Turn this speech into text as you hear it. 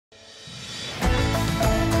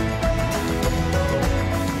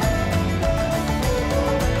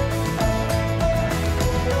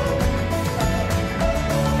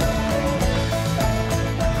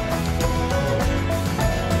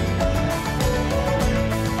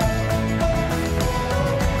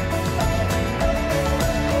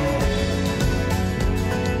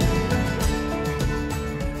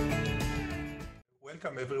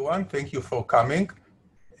everyone. Thank you for coming.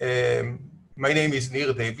 My name is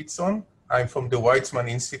Nir Davidson. I'm from the Weizmann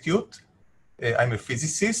Institute. I'm a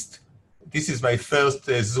physicist. This is my first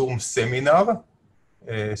Zoom seminar,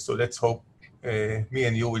 so let's hope me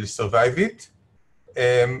and you will survive it.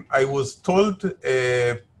 I was told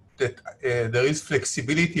that there is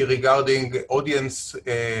flexibility regarding audience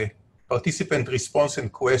participant response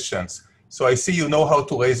and questions. So I see you know how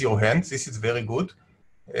to raise your hands. This is very good,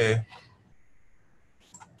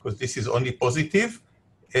 because this is only positive.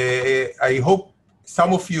 I hope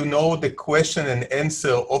some of you know the question and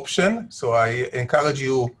answer option, so I encourage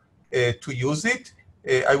you to use it.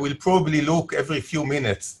 I will probably look every few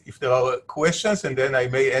minutes if there are questions, and then I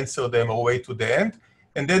may answer them all the way to the end.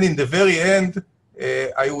 And then in the very end,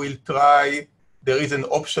 I will try, there is an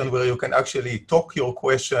option where you can actually talk your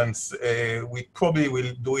questions. We probably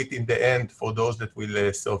will do it in the end for those that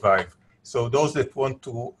will survive. So those that want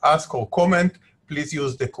to ask or comment, please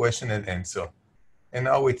use the question and answer. And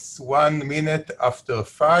now it's 1 minute after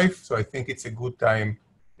 5, so I think it's a good time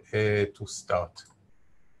to start.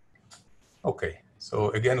 Okay, so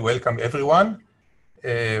again, welcome everyone.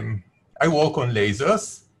 I work on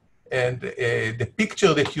lasers, and the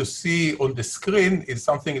picture that you see on the screen is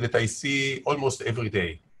something that I see almost every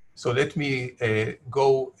day. So let me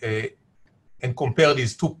go and compare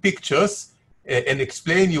these two pictures and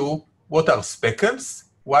explain you what are speckles,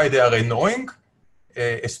 why they are annoying,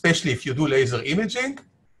 especially if you do laser imaging,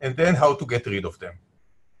 and then how to get rid of them.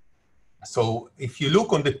 So if you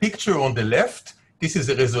look on the picture on the left, this is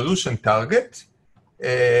a resolution target,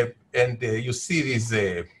 and you see these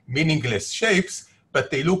meaningless shapes,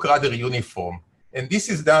 but they look rather uniform. And this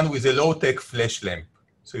is done with a low-tech flash lamp.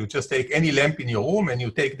 So you just take any lamp in your room and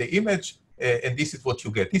you take the image, and this is what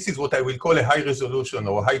you get. This is what I will call a high resolution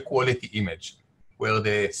or high quality image, where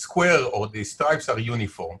the square or the stripes are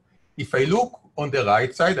uniform. If I look on the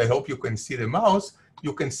right side, I hope you can see the mouse,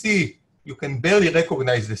 you can see, you can barely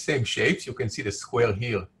recognize the same shapes. You can see the square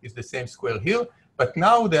here is the same square here, but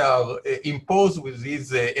now they are imposed with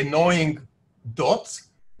these annoying dots,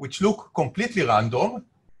 which look completely random.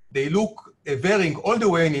 They look varying all the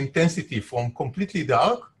way in intensity from completely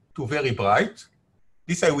dark to very bright.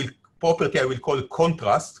 This property I will call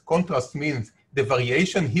contrast. Contrast means the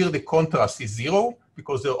variation. Here the contrast is 0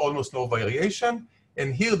 because there's almost no variation.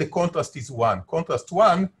 And here the contrast is 1. Contrast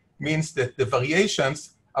 1 means that the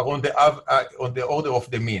variations are on the order of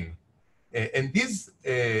the mean. And these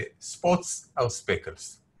spots are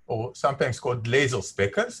speckles, or sometimes called laser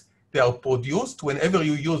speckles. They are produced whenever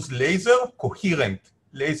you use laser, coherent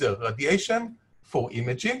laser radiation for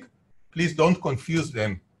imaging. Please don't confuse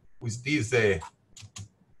them with these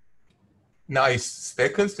nice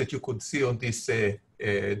speckles that you could see on this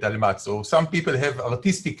dalmat. So some people have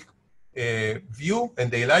artistic view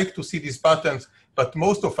and they like to see these patterns, but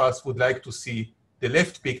most of us would like to see the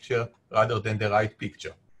left picture rather than the right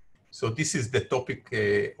picture. So this is the topic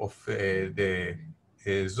of the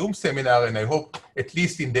Zoom seminar, and I hope at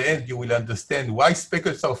least in the end you will understand why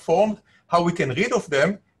speckles are formed, how we can get rid of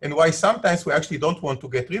them, and why sometimes we actually don't want to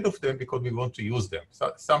get rid of them because we want to use them.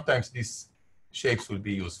 So sometimes these shapes will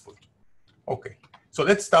be useful. Okay, so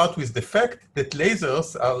let's start with the fact that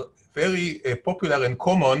lasers are very popular and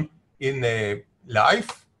common in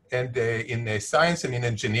life and in science and in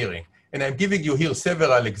engineering. And I'm giving you here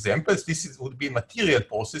several examples. This would be material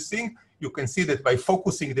processing. You can see that by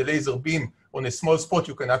focusing the laser beam on a small spot,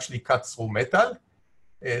 you can actually cut through metal.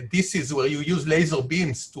 This is where you use laser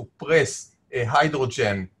beams to press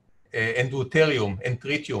hydrogen and deuterium and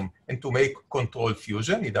tritium and to make control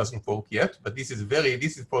fusion. It doesn't work yet, but this is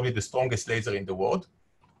probably the strongest laser in the world.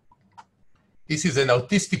 This is an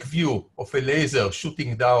artistic view of a laser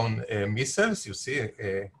shooting down missiles, you see,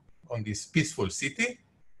 on this peaceful city.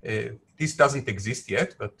 This doesn't exist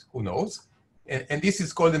yet, but who knows? And this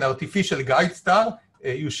is called an artificial guide star.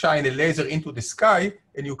 You shine a laser into the sky,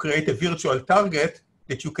 and you create a virtual target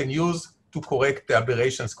that you can use to correct the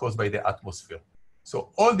aberrations caused by the atmosphere.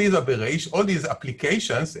 So all these aberrations, all these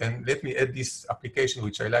applications, and let me add this application,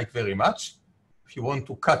 which I like very much. If you want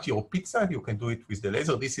to cut your pizza, you can do it with the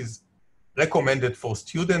laser. This is recommended for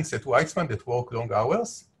students at Weizmann that work long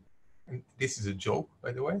hours. And this is a joke,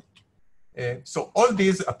 by the way. So all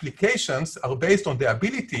these applications are based on the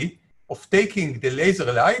ability of taking the laser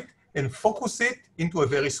light and focus it into a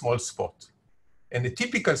very small spot. And the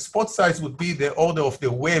typical spot size would be the order of the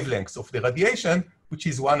wavelengths of the radiation, which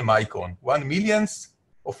is 1 micron, 1 millionth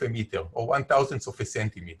of a meter, or 1,000th of a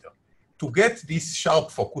centimeter. To get this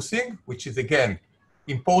sharp focusing, which is again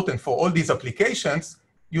important for all these applications,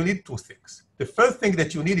 you need two things. The first thing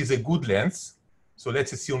that you need is a good lens. So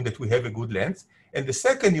let's assume that we have a good lens. And the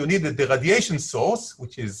second, you need that the radiation source,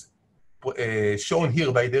 which is shown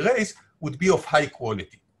here by the rays, would be of high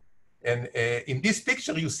quality. And in this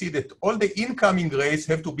picture, you see that all the incoming rays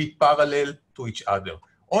have to be parallel to each other.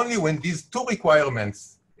 Only when these two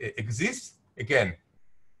requirements exist, again,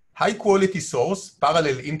 high quality source,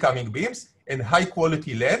 parallel incoming beams, and high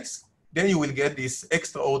quality lens, then you will get this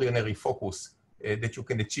extraordinary focus that you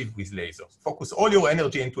can achieve with lasers. Focus all your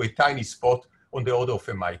energy into a tiny spot on the order of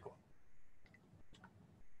a micron.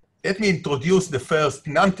 Let me introduce the first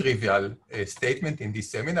non-trivial statement in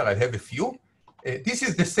this seminar. I have a few. This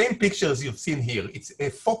is the same pictures you've seen here. It's a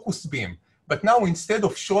focus beam. But now instead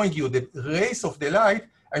of showing you the rays of the light,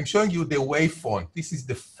 I'm showing you the wavefront. This is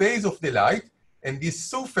the phase of the light, and this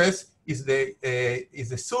surface is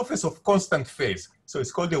the surface of constant phase. So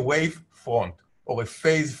it's called a wave front or a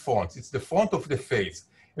phase front. It's the front of the phase.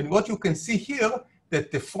 And what you can see here,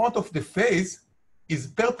 that the front of the phase is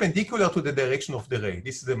perpendicular to the direction of the ray.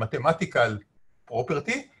 This is a mathematical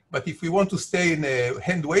property, but if we want to stay in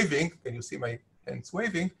hand waving, can you see my hands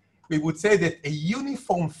waving? We would say that a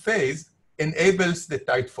uniform phase enables the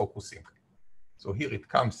tight focusing. So here it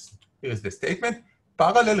comes, here is the statement.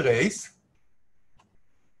 Parallel rays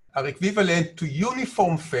are equivalent to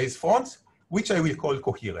uniform phase fronts, which I will call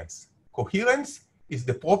coherence. Coherence is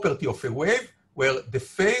the property of a wave where the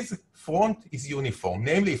phase front is uniform.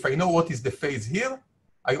 Namely, if I know what is the phase here,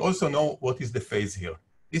 I also know what is the phase here.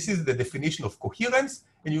 This is the definition of coherence,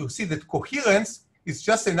 and you see that coherence is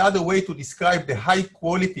just another way to describe the high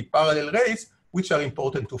quality parallel rays which are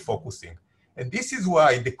important to focusing. And this is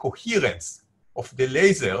why the coherence of the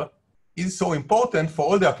laser is so important for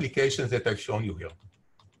all the applications that I've shown you here.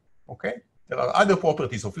 Okay? There are other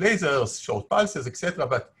properties of lasers, short pulses, etc.,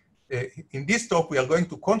 but in this talk, we are going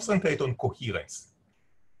to concentrate on coherence.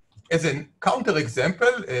 As a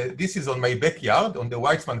counterexample, this is on my backyard on the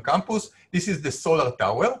Weizmann campus. This is the solar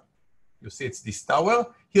tower. You see it's this tower.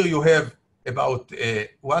 Here you have about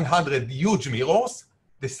 100 huge mirrors.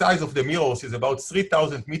 The size of the mirrors is about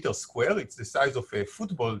 3,000 meters square. It's the size of a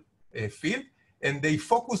football field. And they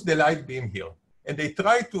focus the light beam here. And they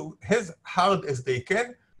try to, as hard as they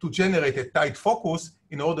can, to generate a tight focus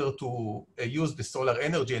in order to use the solar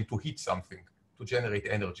energy and to heat something, to generate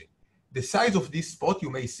energy. The size of this spot, you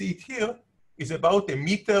may see it here, is about a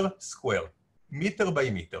meter square, meter by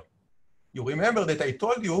meter. You remember that I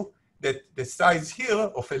told you that the size here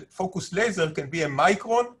of a focused laser can be a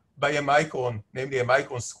micron by a micron, namely a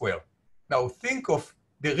micron square. Now think of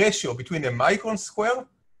the ratio between a micron square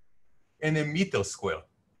and a meter square.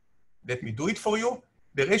 Let me do it for you.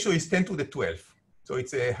 The ratio is 10 to the 12. So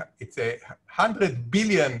it's a 100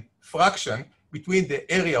 billion fraction between the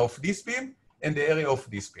area of this beam and the area of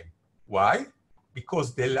this beam. Why?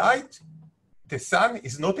 Because the light, the sun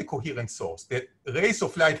is not a coherent source. The rays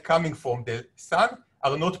of light coming from the sun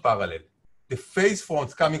are not parallel. The phase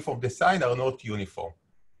fronts coming from the sun are not uniform.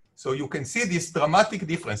 So you can see this dramatic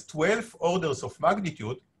difference, 12 orders of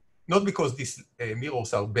magnitude, not because these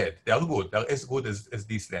mirrors are bad. They are good. They are as good as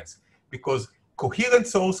this lens. Because coherent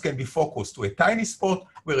source can be focused to a tiny spot,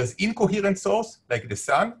 whereas incoherent source, like the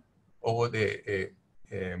sun or the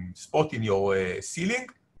spot in your ceiling,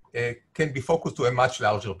 can be focused to a much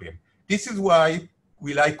larger beam. This is why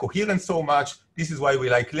we like coherence so much. This is why we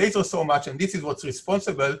like laser so much. And this is what's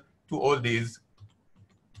responsible to all these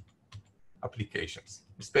applications,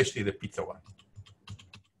 especially the pizza one.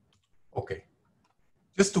 Okay.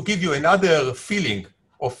 Just to give you another feeling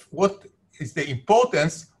of what is the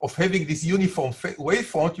importance of having this uniform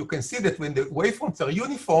wavefront, you can see that when the wavefronts are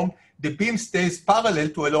uniform, the beam stays parallel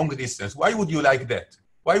to a long distance. Why would you like that?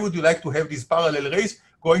 Why would you like to have these parallel rays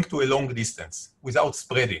going to a long distance without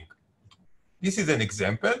spreading? This is an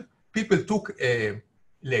example. People took a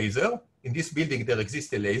laser. In this building, there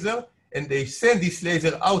exists a laser, and they send this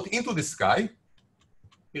laser out into the sky.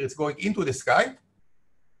 Here it's going into the sky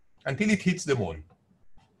until it hits the moon.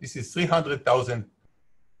 This is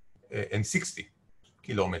 300,060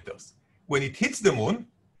 kilometers. When it hits the moon,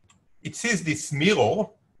 it sees this mirror.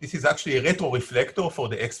 This is actually a retroreflector for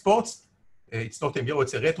the exports. It's not a mirror,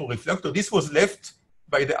 it's a retroreflector. This was left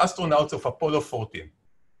by the astronauts of Apollo 14.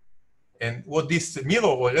 And what this mirror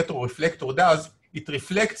or retroreflector does, it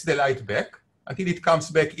reflects the light back until it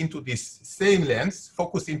comes back into this same lens,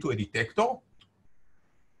 focused into a detector.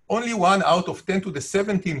 Only 1 out of 10 to the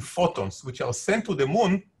 17 photons, which are sent to the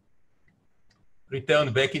moon,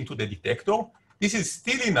 return back into the detector. This is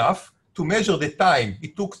still enough to measure the time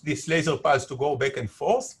it took this laser pulse to go back and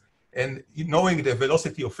forth. And knowing the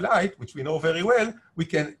velocity of light, which we know very well, we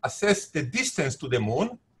can assess the distance to the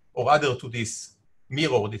moon, or rather to this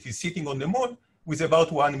mirror that is sitting on the moon, with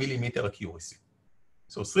about 1 millimeter accuracy.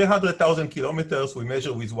 So 300,000 kilometers we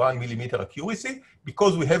measure with 1 millimeter accuracy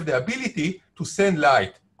because we have the ability to send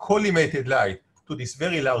light, collimated light, to this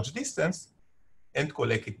very large distance and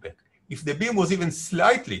collect it back. If the beam was even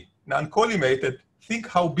slightly non-collimated, think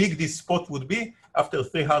how big this spot would be after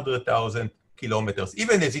 300,000 kilometers.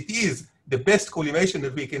 Even as it is, the best collimation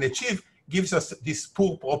that we can achieve gives us this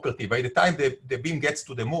poor property. By the time the beam gets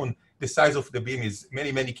to the moon, the size of the beam is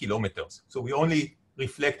many, many kilometers. So we only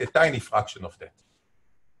reflect a tiny fraction of that.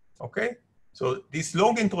 Okay? So this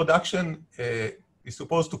long introduction is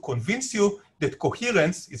supposed to convince you that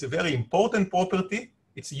coherence is a very important property.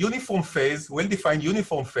 It's uniform phase, well-defined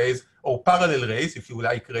uniform phase, or parallel rays, if you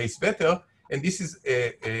like rays better. And this is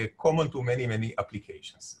common to many, many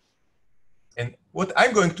applications. And what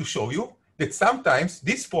I'm going to show you, that sometimes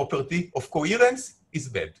this property of coherence is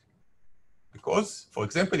bad. Because, for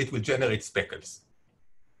example, it will generate speckles.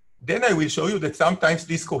 Then I will show you that sometimes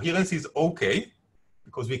this coherence is okay,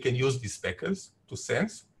 because we can use these speckles to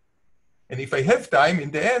sense. And if I have time, in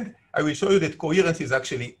the end, I will show you that coherence is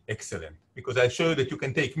actually excellent, because I'll show you that you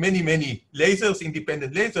can take many, many lasers,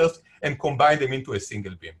 independent lasers, and combine them into a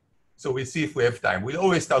single beam. So we'll see if we have time. We'll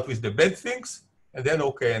always start with the bad things, and then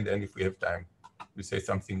okay, and then if we have time, we'll say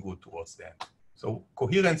something good towards the end. So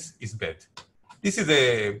coherence is bad. This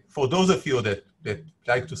is for those of you that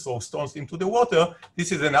like to throw stones into the water,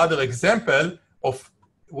 this is another example of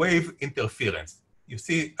wave interference. You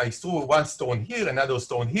see, I threw one stone here, another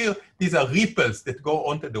stone here. These are ripples that go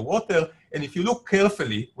onto the water. And if you look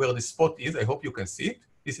carefully where the spot is, I hope you can see it.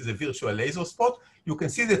 This is a virtual laser spot. You can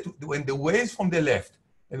see that when the waves from the left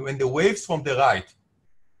and when the waves from the right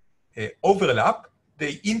overlap,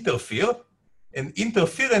 they interfere. And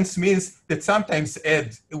interference means that sometimes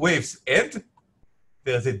waves add,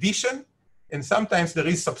 there's addition, and sometimes there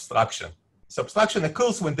is subtraction. Subtraction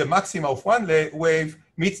occurs when the maxima of one wave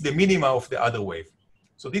meets the minima of the other wave.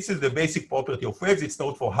 So this is the basic property of waves. It's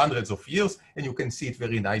known for hundreds of years, and you can see it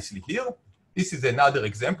very nicely here. This is another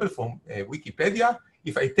example from Wikipedia.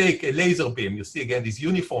 If I take a laser beam, you see again this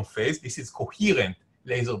uniform phase, this is coherent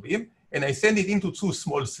laser beam, and I send it into two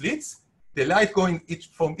small slits. The light going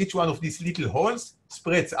from each one of these little holes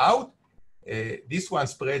spreads out. This one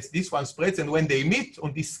spreads, and when they meet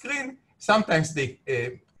on this screen, sometimes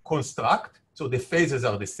they construct, so the phases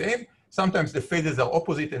are the same. Sometimes the phases are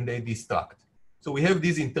opposite and they distract. So we have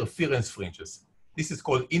these interference fringes. This is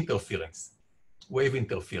called interference, wave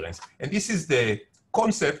interference. And this is the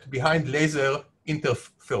concept behind laser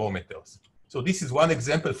interferometers. So this is one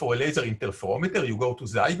example for a laser interferometer. You go to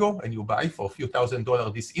Zygo and you buy for a few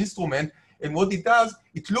 $1,000 this instrument. And what it does,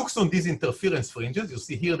 it looks on these interference fringes. You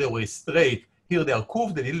see here they were straight, here they are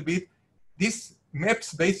curved a little bit. This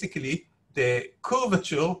maps basically the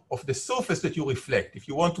curvature of the surface that you reflect. If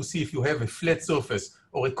you want to see if you have a flat surface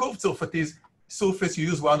or a curved surface, you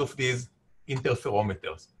use one of these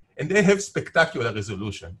interferometers. And they have spectacular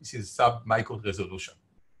resolution. This is sub-micron resolution.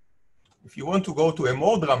 If you want to go to a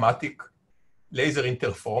more dramatic laser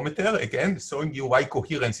interferometer, again, showing you why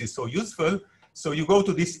coherence is so useful, so you go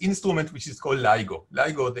to this instrument which is called LIGO.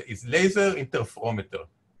 LIGO is laser interferometer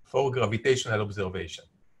for gravitational observation.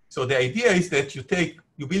 So the idea is that you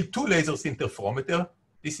build two lasers interferometer.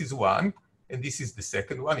 This is one, and this is the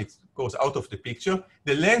second one. It goes out of the picture.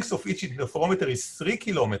 The length of each interferometer is 3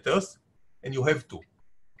 kilometers, and you have two.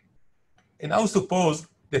 And now suppose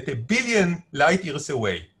that 1 billion light years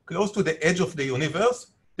away, close to the edge of the universe,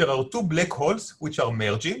 there are two black holes which are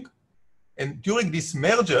merging. And during this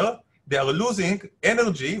merger, they are losing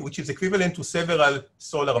energy, which is equivalent to several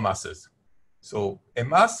solar masses. So a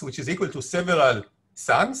mass which is equal to several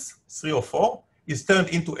suns, 3 or 4, is turned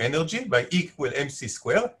into energy by E equal mc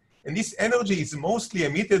squared. And this energy is mostly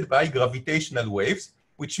emitted by gravitational waves,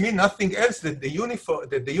 which mean nothing else than the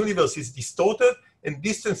universe is distorted and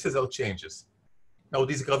distances are changes. Now,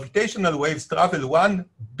 these gravitational waves travel 1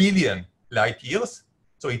 billion light years.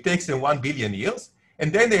 So it takes them 1 billion years.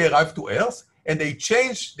 And then they arrive to Earth, and they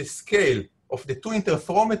change the scale of the two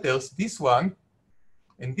interferometers, this one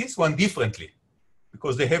and this one, differently,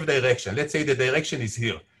 because they have direction. Let's say the direction is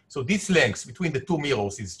here. So this length between the two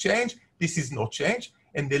mirrors is changed. This is not changed.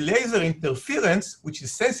 And the laser interference, which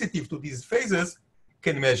is sensitive to these phases,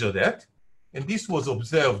 can measure that. And this was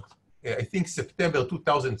observed, I think, September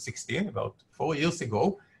 2016, about 4 years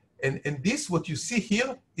ago. And this, what you see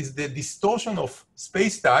here, is the distortion of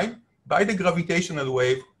space-time by the gravitational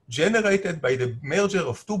wave generated by the merger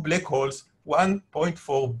of two black holes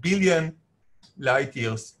 1.4 billion light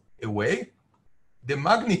years away. The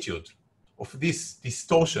magnitude of this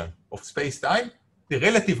distortion of space-time, the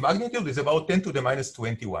relative magnitude is about 10 to the minus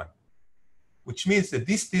 21, which means that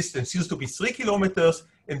this distance used to be 3 kilometers,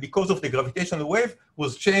 and because of the gravitational wave,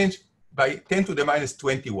 was changed by 10 to the minus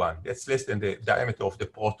 21. That's less than the diameter of the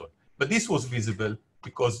proton. But this was visible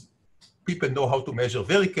because people know how to measure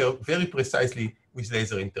very precisely with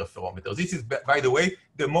laser interferometers. This is, by the way,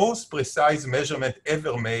 the most precise measurement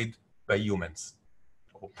ever made by humans,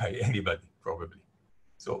 or by anybody, probably.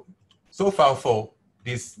 So far for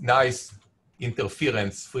these nice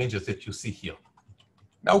interference fringes that you see here.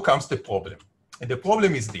 Now comes the problem. And the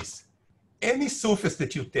problem is this. Any surface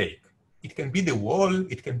that you take, it can be the wall,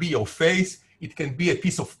 it can be your face, it can be a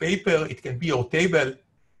piece of paper, it can be your table,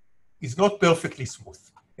 is not perfectly smooth.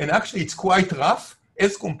 And actually, it's quite rough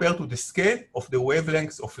as compared to the scale of the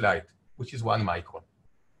wavelengths of light, which is 1 micron.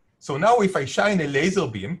 So now if I shine a laser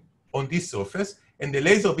beam on this surface, and the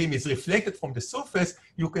laser beam is reflected from the surface,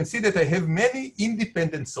 you can see that I have many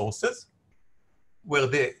independent sources where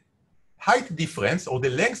the height difference or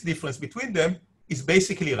the length difference between them is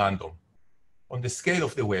basically random on the scale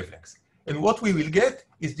of the wavelengths. And what we will get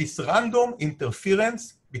is this random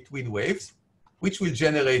interference between waves, which will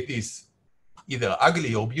generate this either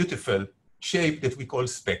ugly or beautiful shape that we call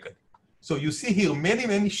speckle. So you see here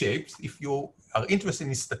many shapes. If you are interested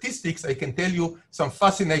in statistics, I can tell you some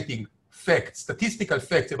fascinating facts, statistical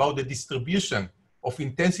facts about the distribution of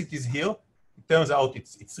intensities here. It turns out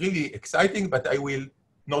it's really exciting, but I will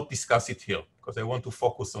not discuss it here because I want to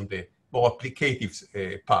focus on the more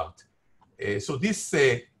applicative part. So this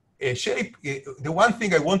shape, the one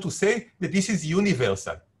thing I want to say that this is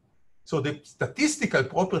universal. So the statistical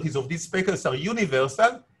properties of these speckles are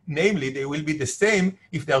universal, namely they will be the same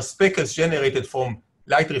if they are speckles generated from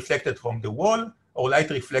light reflected from the wall, or light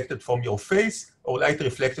reflected from your face, or light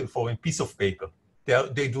reflected from a piece of paper.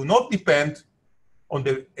 They do not depend on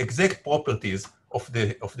the exact properties of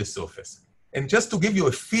the surface. And just to give you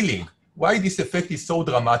a feeling why this effect is so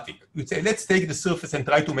dramatic, you'd say, let's take the surface and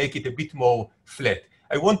try to make it a bit more flat.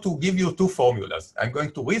 I want to give you two formulas. I'm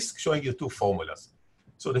going to risk showing you two formulas.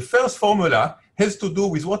 So the first formula has to do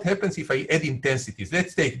with what happens if I add intensities.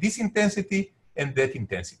 Let's take this intensity and that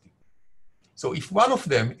intensity. So if one of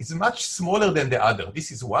them is much smaller than the other,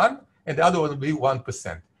 this is 1, and the other one will be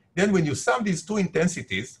 1%. Then when you sum these two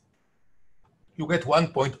intensities, you get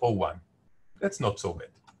 1.01. That's not so bad.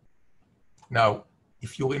 Now,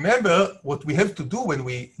 if you remember what we have to do when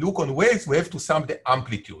we look on waves, we have to sum the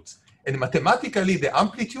amplitudes. And mathematically, the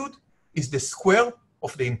amplitude is the square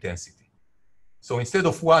of the intensity. So instead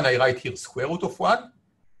of 1, I write here square root of 1.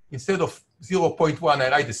 Instead of 0.1, I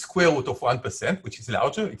write the square root of 1%, which is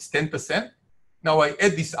larger, it's 10%. Now I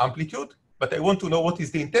add this amplitude, but I want to know what is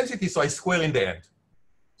the intensity, so I square in the end.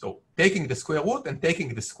 So taking the square root and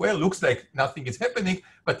taking the square looks like nothing is happening,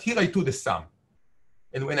 but here I do the sum.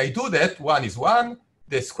 And when I do that, 1 is 1,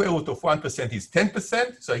 the square root of 1% is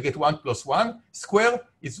 10%, so I get 1 plus 1. Square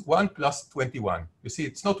is 1 plus 21. You see,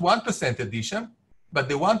 it's not 1% addition, but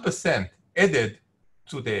the 1% added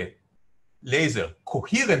to the laser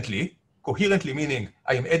coherently meaning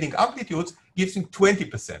I am adding amplitudes, gives me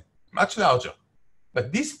 20%, much larger.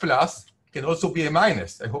 But this plus can also be a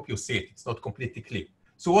minus. I hope you see it. It's not completely clear.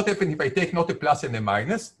 So what happens if I take not a plus and a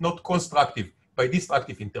minus, not constructive, by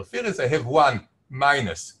destructive interference, I have 1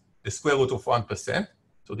 minus the square root of 1%.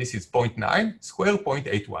 So this is 0.9, square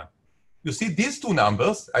 0.81. You see these two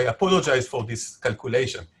numbers, I apologize for this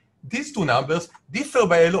calculation. These two numbers differ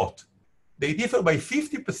by a lot. They differ by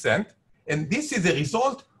 50%, and this is a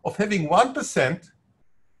result of having 1%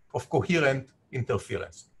 of coherent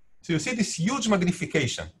interference. So you see this huge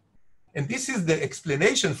magnification. And this is the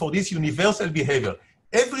explanation for this universal behavior.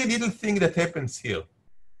 Every little thing that happens here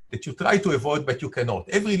that you try to avoid but you cannot,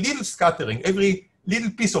 every little scattering, every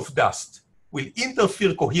little piece of dust will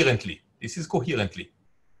interfere coherently. This is coherently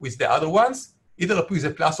with the other ones, either with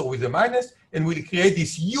a plus or with a minus, and will create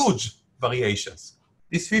these huge variations.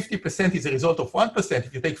 This 50% is a result of 1%.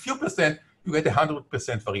 If you take few percent, you get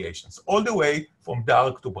 100% variations, all the way from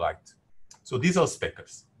dark to bright. So these are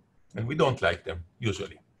speckles, and we don't like them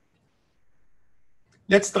usually.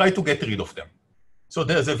 Let's try to get rid of them. So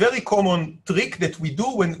there's a very common trick that we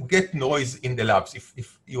do when we get noise in the labs.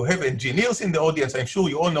 If you have engineers in the audience, I'm sure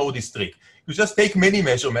you all know this trick. You just take many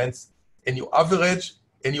measurements and you average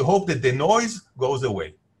and you hope that the noise goes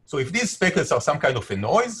away. So if these speckles are some kind of a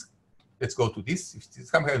noise, let's go to this, if it's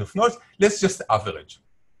some kind of noise, let's just average.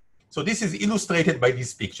 So this is illustrated by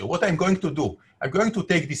this picture. What I'm going to do, I'm going to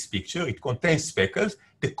take this picture, it contains speckles.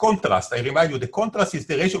 The contrast, I remind you, the contrast is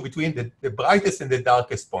the ratio between the brightest and the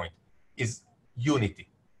darkest point, is unity,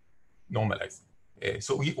 normalized.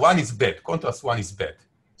 So one is bad, contrast 1 is bad.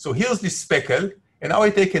 So here's this speckle, and now I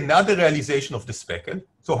take another realization of the speckle.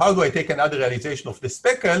 So how do I take another realization of the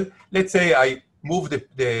speckle? Let's say I move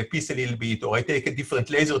the piece a little bit, or I take a different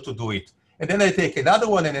laser to do it. And then I take another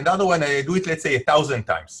one, and I do it, let's say, 1,000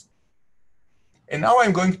 times. And now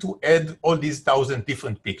I'm going to add all these 1,000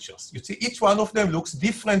 different pictures. You see, each one of them looks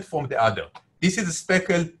different from the other. This is a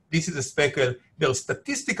speckle, this is a speckle. Their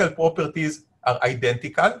statistical properties are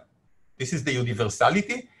identical. This is the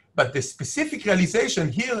universality, but the specific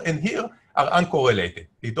realization here and here are uncorrelated.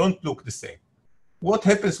 They don't look the same. What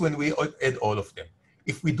happens when we add all of them?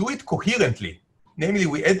 If we do it coherently, namely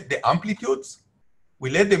we add the amplitudes, we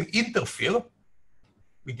let them interfere,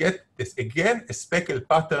 we get this again a speckle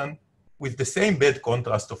pattern with the same bad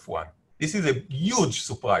contrast of 1. This is a huge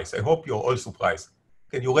surprise. I hope you're all surprised.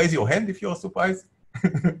 Can you raise your hand if you're surprised?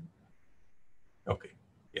 Okay,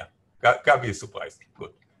 yeah. Gabi is surprised.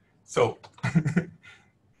 Good. So,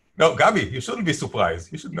 no, Gabi, you shouldn't be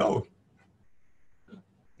surprised. You should know.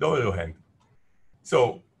 Lower your hand.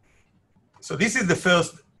 So this is the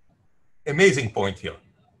first amazing point here.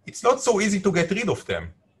 It's not so easy to get rid of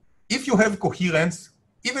them. If you have coherence,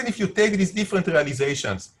 even if you take these different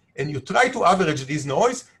realizations and you try to average this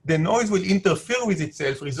noise, the noise will interfere with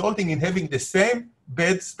itself, resulting in having the same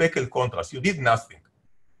bad speckle contrast. You did nothing.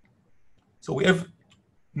 So we have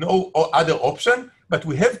no other option, but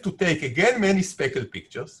we have to take, again, many speckle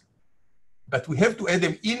pictures, but we have to add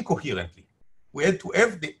them incoherently. We have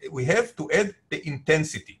to add the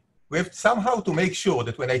intensity. We have somehow to make sure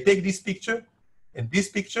that when I take this picture,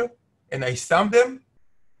 and I sum them,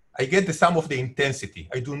 I get the sum of the intensity.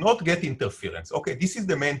 I do not get interference. Okay, this is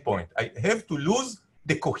the main point. I have to lose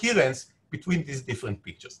the coherence between these different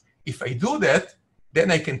pictures. If I do that,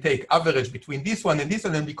 then I can take average between this one,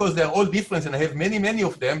 and because they're all different and I have many, many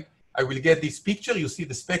of them, I will get this picture. You see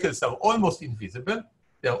the speckles are almost invisible.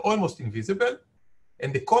 They're almost invisible.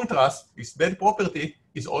 And the contrast, this bad property,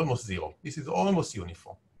 is almost 0. This is almost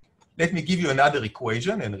uniform. Let me give you another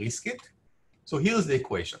equation and risk it. So here's the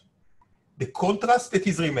equation. The contrast that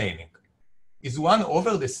is remaining is 1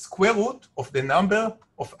 over the square root of the number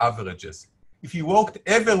of averages. If you worked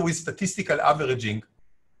ever with statistical averaging,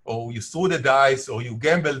 or you threw the dice, or you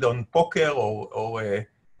gambled on poker, or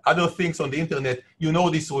other things on the internet, you know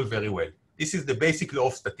this rule very well. This is the basic law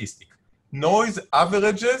of statistics. Noise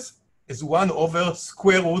averages is 1 over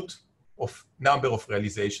square root of number of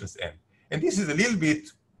realizations n. And this is a little bit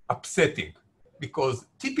upsetting, because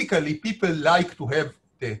typically people like to have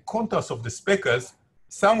the contrast of the speckles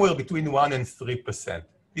somewhere between 1% and 3%.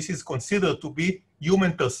 This is considered to be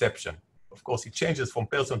human perception. Of course, it changes from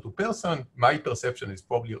person to person. My perception is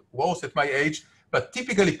probably worse at my age, but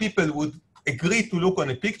typically people would agree to look on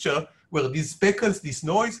a picture where these speckles, this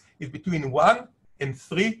noise, is between 1% and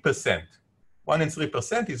 3%. 1 and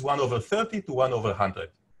 3% is 1 over 30 to 1 over 100.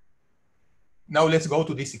 Now let's go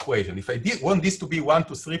to this equation. If I want this to be 1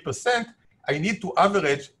 to 3%, I need to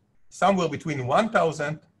average somewhere between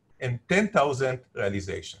 1,000 and 10,000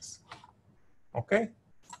 realizations. Okay?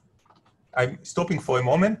 I'm stopping for a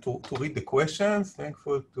moment to read the questions.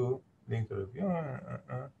 Thankful to the interview.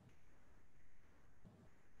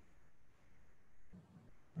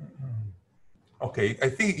 Okay, I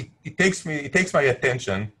think it takes my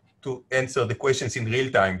attention to answer the questions in real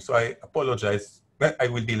time, so I apologize. I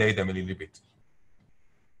will delay them a little bit.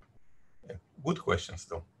 Good questions,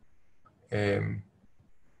 though.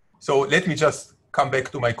 So let me just come back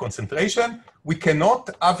to my concentration. We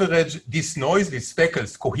cannot average this noise, these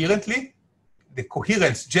speckles, coherently. The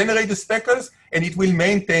coherence generates the speckles, and it will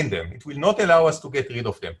maintain them. It will not allow us to get rid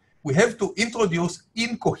of them. We have to introduce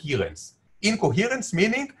incoherence. Incoherence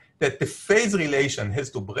meaning that the phase relation has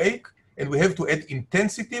to break, and we have to add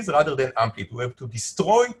intensities rather than amplitude. We have to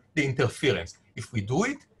destroy the interference. If we do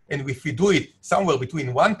it, and if we do it somewhere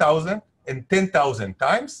between 1,000 and 10,000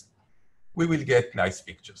 times, we will get nice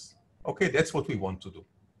pictures. Okay, that's what we want to do.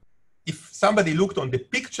 If somebody looked on the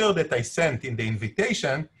picture that I sent in the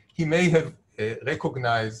invitation, he may have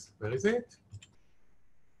recognized, where is it?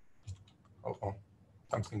 Oh,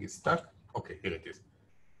 something is stuck. Okay, here it is.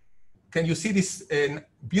 Can you see this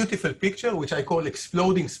beautiful picture, which I call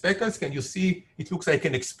exploding speckles? Can you see it looks like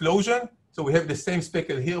an explosion? So we have the same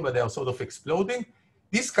speckle here, but they are sort of exploding.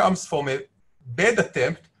 This comes from a bad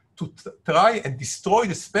attempt to try and destroy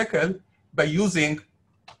the speckle by using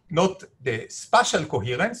not the spatial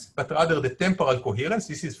coherence, but rather the temporal coherence.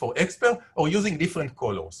 This is for expert, or using different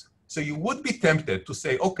colors. So you would be tempted to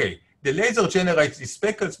say, okay, the laser generates these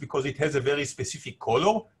speckles because it has a very specific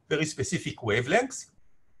color, very specific wavelengths.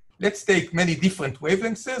 Let's take many different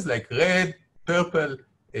wavelengths like red, purple,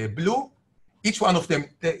 blue. Each one of them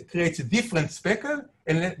creates a different speckle,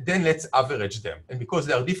 and then let's average them. And because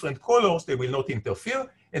they are different colors, they will not interfere,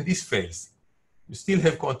 and this fails. You still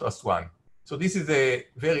have contrast 1. So this is a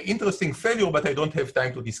very interesting failure, but I don't have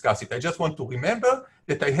time to discuss it. I just want to remember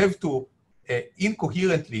that I have to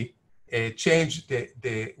incoherently change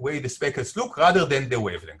the way the speckles look rather than the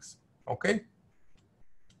wavelengths, okay?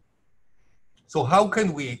 So how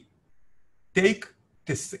can we take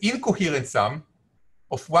this incoherent sum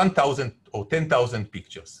of 1,000 or 10,000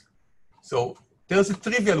 pictures? So there's a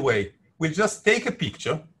trivial way. We'll just take a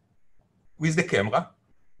picture with the camera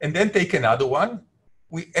and then take another one.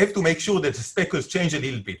 We have to make sure that the speckles change a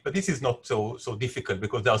little bit, but this is not so difficult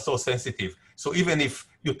because they are so sensitive. So even if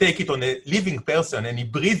you take it on a living person and he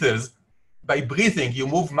breathes, by breathing, you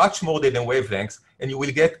move much more than the wavelengths and you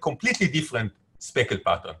will get completely different speckle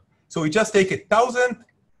pattern. So we just take 1,000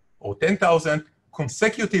 or 10,000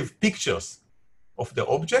 consecutive pictures of the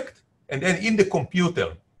object, and then in the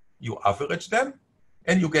computer, you average them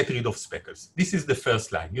and you get rid of speckles. This is the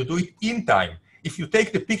first line. You do it in time. If you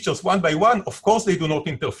take the pictures one by one, of course they do not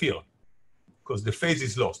interfere because the phase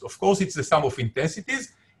is lost. Of course, it's the sum of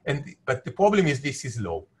intensities, but the problem is this is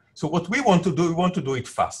low. So what we want to do, we want to do it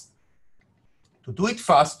fast. To do it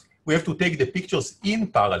fast, we have to take the pictures in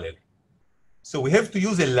parallel. So we have to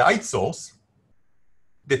use a light source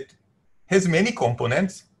that has many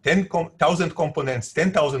components, 10,000 components,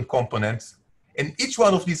 10,000 components, and each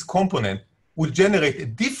one of these components will generate a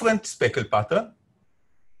different speckle pattern,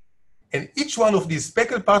 and each one of these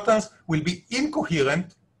speckle patterns will be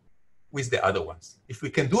incoherent with the other ones. If we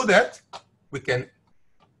can do that, we can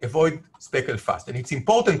avoid speckle fast. And it's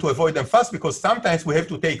important to avoid them fast because sometimes we have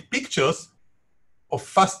to take pictures of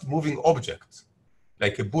fast-moving objects,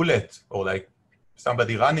 like a bullet or like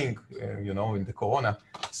somebody running, you know, in the corona.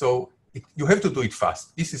 So you have to do it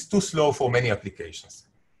fast. This is too slow for many applications.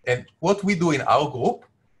 And what we do in our group,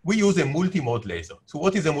 we use a multi-mode laser. So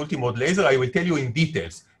what is a multi-mode laser? I will tell you in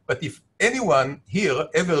details. But if anyone here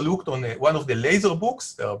ever looked on one of the laser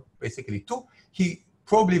books, there are basically two, he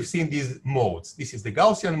probably have seen these modes. This is the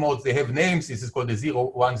Gaussian modes. They have names. This is called the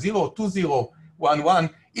 0, 1, 0, 2, 0, 1, 1.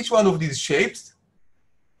 Each one of these shapes,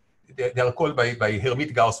 they are called by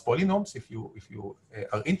Hermite-Gauss polynomials, if you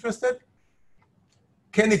are interested,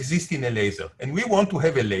 can exist in a laser. And we want to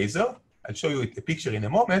have a laser, I'll show you a picture in a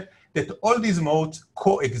moment, that all these modes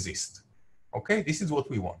coexist. Okay, this is what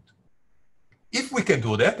we want. If we can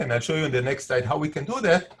do that, and I'll show you in the next slide how we can do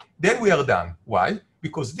that, then we are done. Why?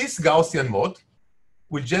 Because this Gaussian mode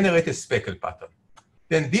will generate a speckle pattern.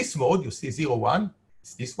 Then this mode, you see 0, 1,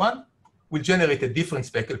 it's this one, will generate a different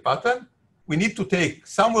speckle pattern. We need to take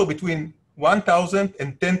somewhere between 1,000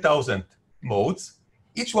 and 10,000 modes.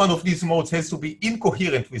 Each one of these modes has to be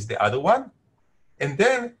incoherent with the other one. And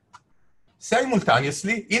then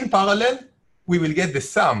simultaneously, in parallel, we will get the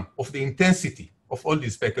sum of the intensity of all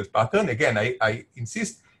these speckle patterns. Again, I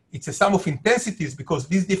insist, it's a sum of intensities because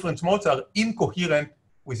these different modes are incoherent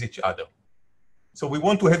with each other. So we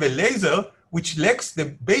want to have a laser which lacks the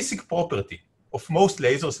basic property of most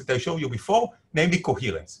lasers that I showed you before, namely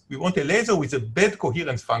coherence. We want a laser with a bad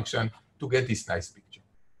coherence function to get this nice picture.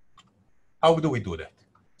 How do we do that?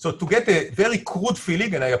 So to get a very crude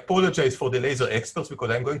feeling, and I apologize for the laser experts because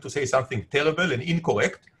I'm going to say something terrible and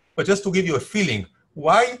incorrect, but just to give you a feeling,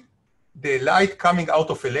 why the light coming out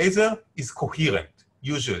of a laser is coherent,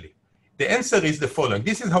 usually. The answer is the following.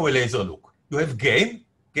 This is how a laser looks. You have gain.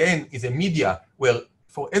 Gain is a media where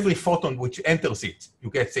for every photon which enters it, you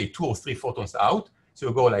get, say, 2 or 3 photons out. So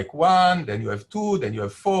you go like 1, then you have 2, then you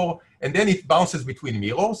have 4, and then it bounces between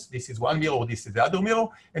mirrors. This is one mirror, this is the other mirror.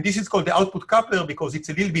 And this is called the output coupler because it's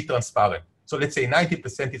a little bit transparent. So let's say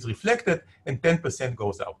 90% is reflected and 10%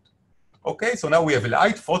 goes out. Okay, so now we have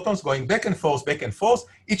light photons going back and forth, back and forth.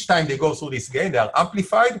 Each time they go through this gain, they are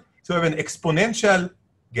amplified. So we have an exponential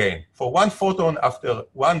gain. For one photon, after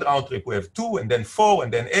one round trip, we have 2, and then 4,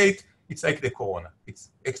 and then 8. It's like the corona.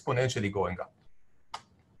 It's exponentially going up.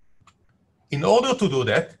 In order to do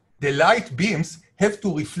that, the light beams have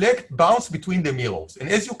to reflect, bounce between the mirrors. And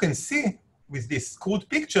as you can see with this crude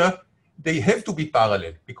picture, they have to be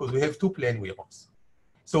parallel because we have 2 plane mirrors.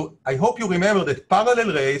 So I hope you remember that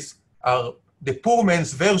parallel rays are the poor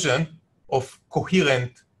man's version of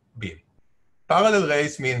coherent beam. Parallel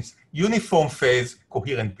rays means uniform phase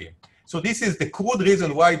coherent beam. So this is the crude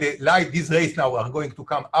reason why the light, these rays now are going to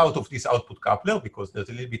come out of this output coupler because there's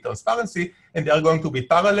a little bit of transparency, and they are going to be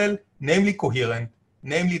parallel, namely coherent,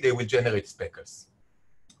 namely they will generate speckles.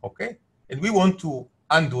 Okay? And we want to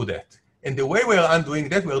undo that. And the way we are undoing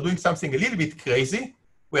that, we are doing something a little bit crazy.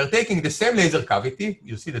 We are taking the same laser cavity,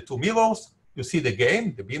 you see the 2 mirrors, you see the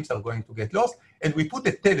gain, the beams are going to get lost, and we put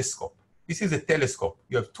a telescope. This is a telescope.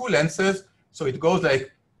 You have 2 lenses, so it goes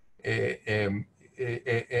like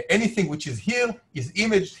anything which is here is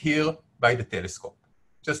imaged here by the telescope.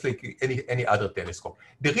 just like any other telescope.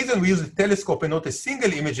 The reason we use a telescope and not a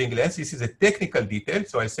single imaging lens, this is a technical detail,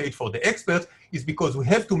 so I'll say it for the experts, is because we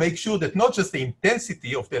have to make sure that not just the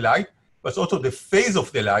intensity of the light, but also the phase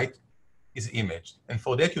of the light is imaged. And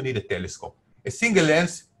for that, you need a telescope. A single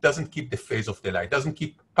lens doesn't keep the phase of the light, doesn't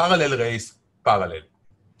keep parallel rays parallel.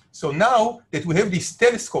 So now that we have this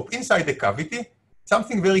telescope inside the cavity,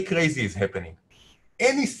 something very crazy is happening.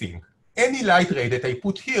 Anything, any light ray that I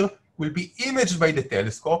put here will be imaged by the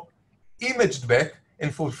telescope, imaged back,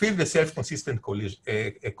 and fulfill the self-consistent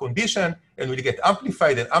condition, and will get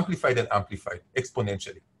amplified and amplified and amplified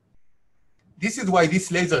exponentially. This is why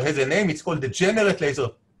this laser has a name. It's called the generate laser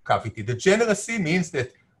cavity. The generacy means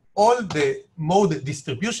that all the mode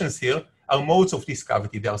distributions here are modes of this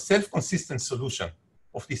cavity. They are self-consistent solution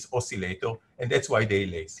of this oscillator, and that's why they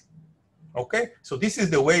laze. Okay? So this is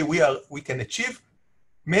the way we can achieve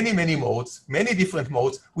many, many modes, many different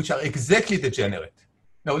modes, which are exactly degenerate.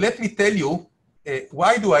 Now, let me tell you,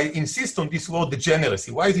 why do I insist on this word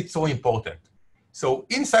degeneracy? Why is it so important? So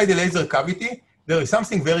inside the laser cavity, there is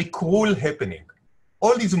something very cruel happening.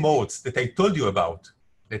 All these modes that I told you about,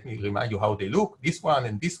 let me remind you how they look, this one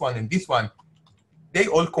and this one and this one, they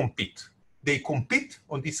all compete. They compete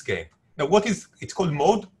on this game. Now, it's called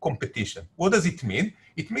mode competition. What does it mean?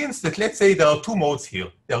 It means that, let's say there are two modes here.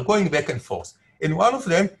 They are going back and forth. And one of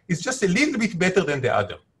them is just a little bit better than the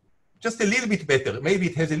other. Just a little bit better. Maybe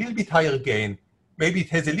it has a little bit higher gain. Maybe it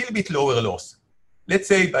has a little bit lower loss. Let's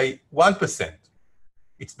say by 1%,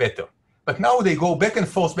 it's better. But now they go back and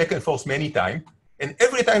forth many times. And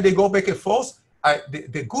every time they go back and forth,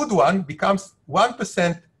 the good one becomes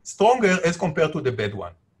 1% stronger as compared to the bad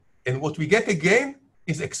one. And what we get again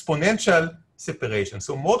is exponential separation.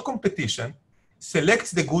 So mode competition selects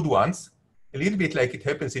the good ones, a little bit like it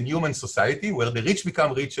happens in human society, where the rich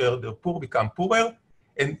become richer, the poor become poorer.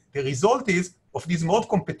 And the result is of this mode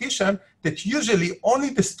competition that usually only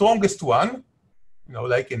the strongest one,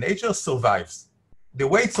 like in nature, survives. The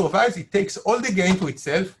way it survives, it takes all the gain to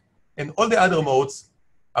itself, and all the other modes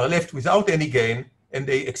are left without any gain, and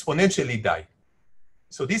they exponentially die.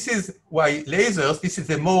 So this is why lasers, this is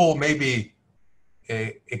a more maybe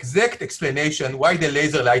exact explanation why the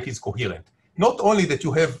laser light is coherent. Not only that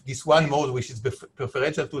you have this one mode which is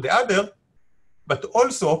preferential to the other, but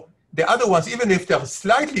also the other ones, even if they are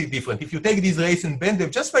slightly different, if you take these rays and bend them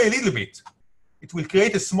just by a little bit, it will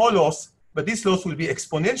create a small loss, but this loss will be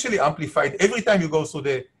exponentially amplified every time you go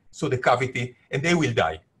through the cavity, and they will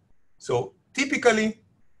die. So typically,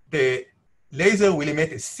 the laser will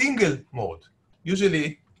emit a single mode.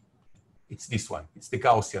 Usually, it's this one. It's the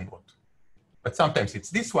Gaussian mode. But sometimes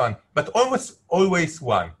it's this one, but almost always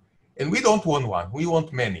one. And we don't want one. We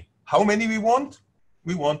want many. How many we want?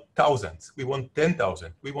 We want thousands. We want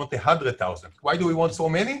 10,000. We want 100,000. Why do we want so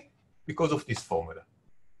many? Because of this formula.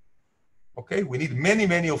 Okay? We need many,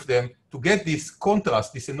 many of them to get this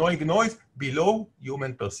contrast, this annoying noise below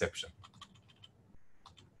human perception.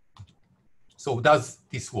 So does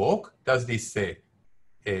this work? Does this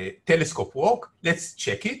telescope work? Let's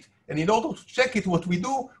check it. And in order to check it, what we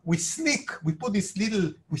do, we put this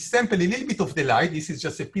we sample a little bit of the light. This is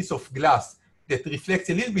just a piece of glass that reflects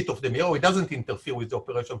a little bit of the mirror. It doesn't interfere with the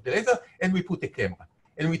operation of the laser. And we put a camera.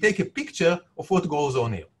 And we take a picture of what goes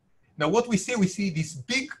on here. Now, what we see this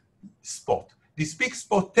big spot. This big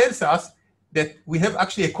spot tells us that we have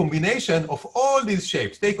actually a combination of all these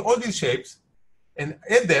shapes. Take all these shapes and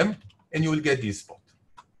add them, and you will get this spot.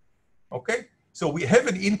 Okay? So we have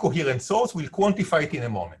an incoherent source. We'll quantify it in a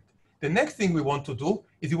moment. The next thing we want to do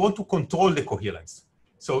is we want to control the coherence.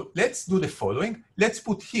 So let's do the following. Let's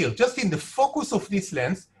put here, just in the focus of this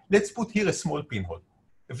lens, let's put here a small pinhole,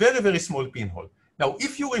 a very, very small pinhole. Now,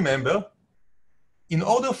 if you remember, in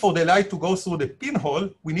order for the light to go through the pinhole,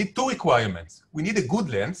 we need two requirements. We need a good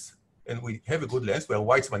lens, and we have a good lens. We are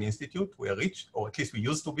Weizmann Institute. We are rich, or at least we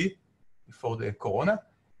used to be before the corona.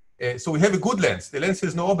 So we have a good lens. The lens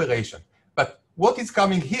has no aberration. But what is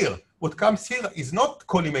coming here? What comes here is not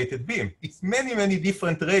collimated beam. It's many, many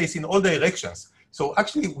different rays in all directions. So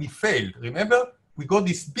actually, we failed. Remember, we got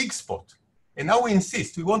this big spot. And now we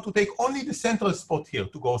insist. We want to take only the central spot here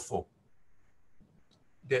to go through.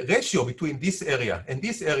 The ratio between this area and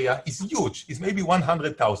this area is huge. It's maybe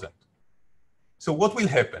 100,000. So what will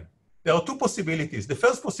happen? There are two possibilities. The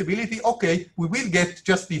first possibility, okay, we will get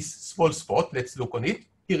just this small spot. Let's look on it.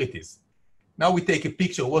 Here it is. Now we take a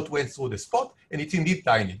picture of what went through the spot, and it's indeed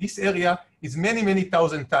tiny. This area is many, many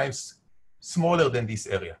thousand times smaller than this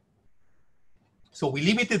area. So we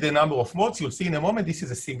limited the number of modes. You'll see in a moment, this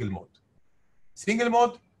is a single mode. Single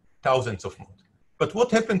mode, thousands of modes. But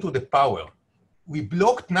what happened to the power? We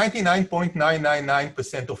blocked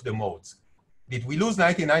 99.999% of the modes. Did we lose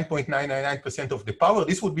 99.999% of the power?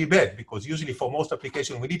 This would be bad, because usually for most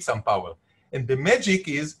applications we need some power. And the magic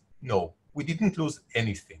is, no, we didn't lose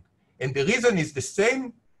anything. And the reason is the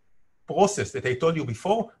same process that I told you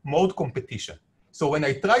before, mode competition. So when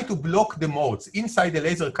I try to block the modes inside the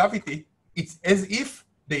laser cavity, it's as if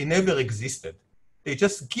they never existed. They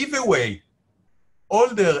just give away all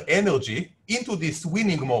their energy into this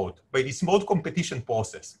winning mode by this mode competition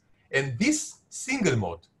process. And this single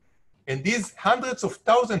mode and these hundreds of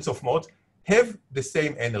thousands of modes have the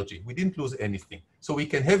same energy. We didn't lose anything. So we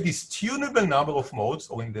can have this tunable number of modes,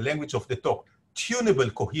 or in the language of the talk, tunable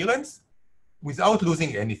coherence, without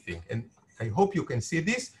losing anything. And I hope you can see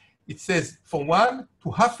this. It says from 1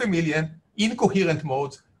 to 500,000 incoherent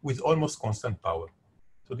modes with almost constant power.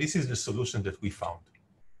 So this is the solution that we found.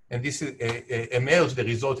 And this is emerged the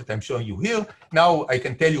result that I'm showing you here. Now I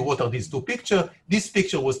can tell you what are these two pictures. This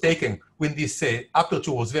picture was taken when this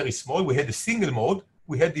aperture was very small. We had a single mode.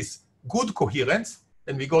 We had this good coherence,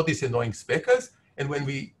 and we got these annoying speckles. And when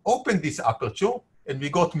we opened this aperture, and we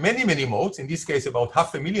got many, many modes, in this case about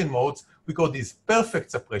 500,000 modes, we got this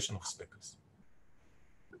perfect suppression of speckles.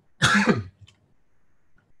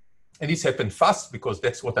 And this happened fast because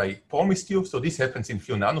that's what I promised you. So this happens in a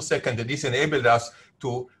few nanoseconds, and this enabled us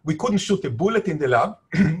to, we couldn't shoot a bullet in the lab,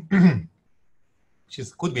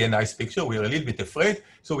 which could be a nice picture. We were a little bit afraid.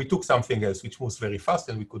 So we took something else, which moves very fast,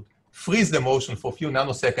 and we could freeze the motion for a few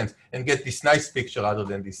nanoseconds and get this nice picture rather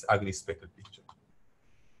than this ugly speckled picture.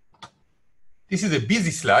 This is a busy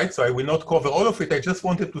slide, so I will not cover all of it. I just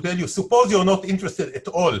wanted to tell you, suppose you're not interested at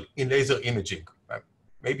all in laser imaging.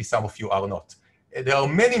 Maybe some of you are not. There are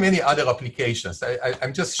many, many other applications.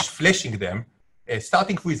 I'm just flashing them,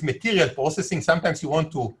 starting with material processing. Sometimes you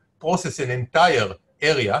want to process an entire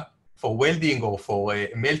area for welding or for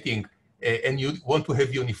melting, and you want to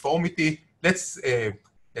have uniformity. Let's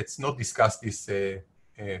not discuss this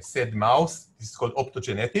said mouse. This is called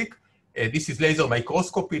optogenetic. This is laser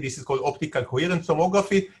microscopy. This is called optical coherence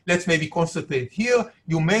tomography. Let's maybe concentrate here.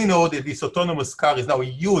 You may know that this autonomous car is now a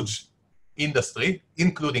huge industry,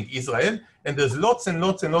 including Israel. And there's lots and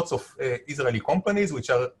lots and lots of Israeli companies which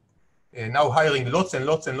are now hiring lots and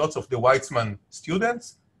lots and lots of the Weizmann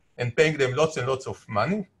students and paying them lots and lots of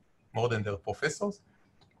money, more than their professors.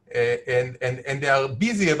 And they are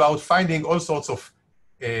busy about finding all sorts of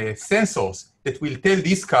sensors that will tell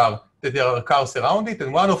this car that there are cars around it.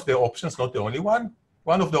 And one of the options, not the only one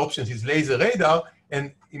of the options is laser radar.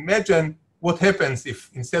 And imagine what happens if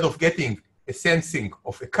instead of getting a sensing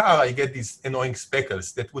of a car, I get these annoying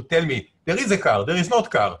speckles that would tell me there is a car, there is not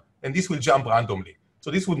car, and this will jump randomly. So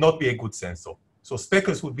this would not be a good sensor. So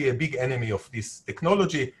speckles would be a big enemy of this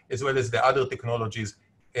technology, as well as the other technologies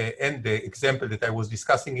and the example that I was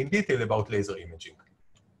discussing in detail about laser imaging.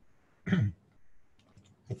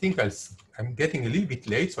 I think I'm getting a little bit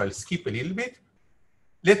late, so I'll skip a little bit.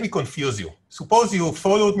 Let me confuse you. Suppose you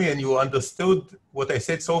followed me and you understood what I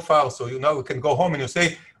said so far, so you now can go home and you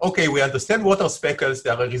say, okay, we understand what are speckles.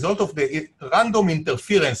 They are a result of the random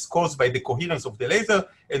interference caused by the coherence of the laser,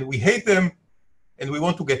 and we hate them, and we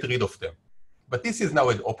want to get rid of them. But this is now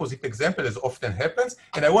an opposite example, as often happens,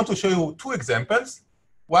 and I want to show you two examples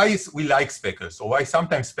why we like speckles, or why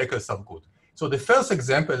sometimes speckles are good. So the first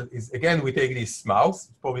example is, again, we take this mouse,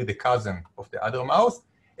 probably the cousin of the other mouse,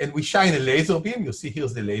 and we shine a laser beam. You see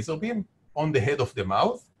here's the laser beam on the head of the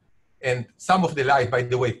mouse. And some of the light, by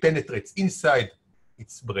the way, penetrates inside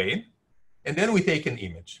its brain. And then we take an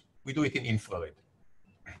image. We do it in infrared.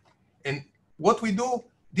 And what we do,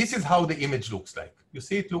 this is how the image looks like. You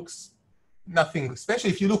see it looks nothing, especially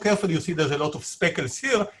if you look carefully, you see there's a lot of speckles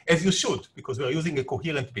here, as you should, because we're using a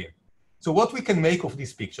coherent beam. So what we can make of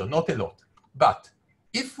this picture, not a lot. But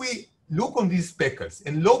if we look on these speckles,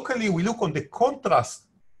 and locally we look on the contrast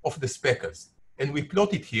of the speckles, and we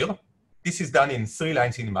plot it here. This is done in 3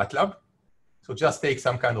 lines in MATLAB. So just take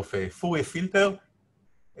some kind of a Fourier filter,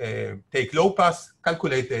 take low pass,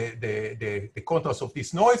 calculate the contrast of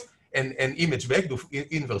this noise, and image back, do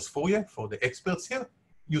inverse Fourier for the experts here.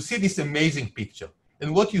 You see this amazing picture.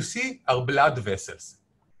 And what you see are blood vessels.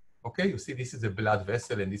 Okay, you see this is a blood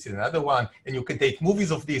vessel, and this is another one. And you can take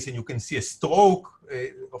movies of this, and you can see a stroke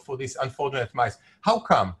for this unfortunate mice. How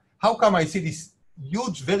come? How come I see this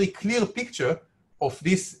huge, very clear picture of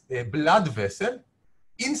this blood vessel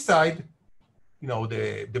inside,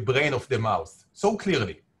 the brain of the mouse, so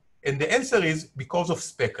clearly? And the answer is because of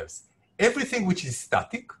speckles. Everything which is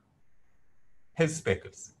static has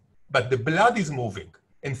speckles, but the blood is moving,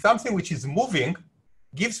 and something which is moving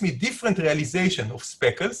gives me different realization of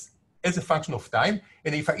speckles as a function of time.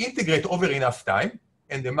 And if I integrate over enough time,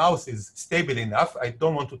 and the mouse is stable enough, I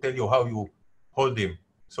don't want to tell you how you hold him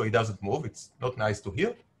so it doesn't move. It's not nice to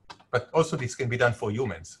hear. But also this can be done for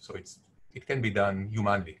humans, so it can be done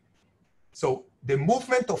humanly. So the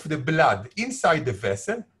movement of the blood inside the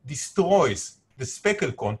vessel destroys the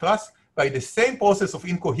speckle contrast by the same process of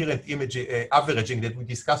incoherent image averaging that we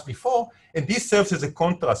discussed before, and this serves as a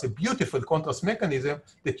contrast, a beautiful contrast mechanism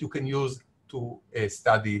that you can use to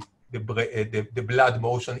study the blood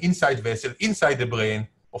motion inside vessel, inside the brain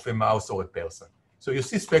of a mouse or a person. So you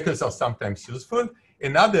see speckles are sometimes useful.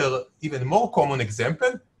 Another even more common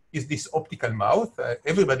example is this optical mouth.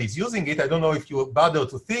 Everybody's using it. I don't know if you bother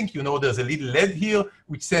to think, you know, there's a little LED here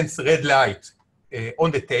which sends red light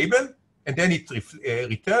on the table, and then it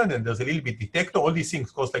returns, and there's a little bit detector. All these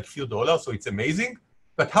things cost like a few dollars, so it's amazing.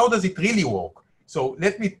 But how does it really work? So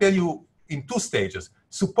let me tell you in 2 stages.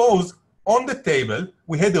 Suppose on the table,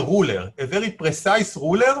 we had a ruler, a very precise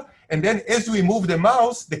ruler, and then as we move the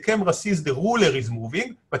mouse, the camera sees the ruler is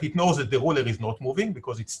moving, but it knows that the ruler is not moving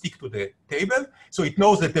because it sticks to the table. So it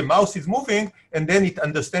knows that the mouse is moving, and then it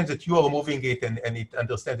understands that you are moving it, and it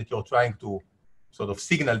understands that you're trying to sort of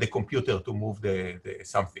signal the computer to move the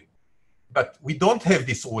something. But we don't have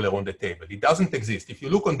this ruler on the table. It doesn't exist. If you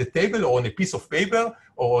look on the table or on a piece of paper,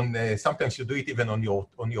 or on sometimes you do it even on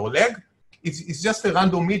your leg, it's just a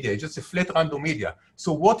random media. It's just a flat random media.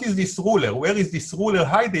 So what is this ruler? Where is this ruler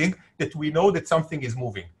hiding that we know that something is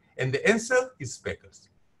moving? And the answer is speckles.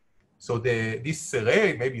 So this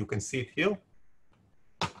array, maybe you can see it here.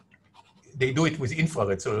 They do it with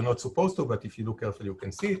infrared, so you're not supposed to, but if you look carefully, you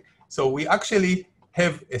can see it. So we actually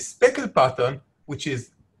have a speckle pattern which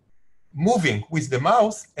is moving with the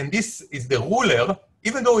mouse, and this is the ruler,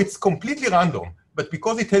 even though it's completely random. But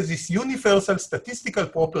because it has this universal statistical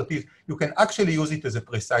properties, you can actually use it as a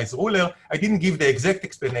precise ruler. I didn't give the exact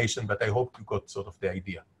explanation, but I hope you got sort of the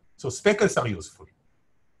idea. So speckles are useful.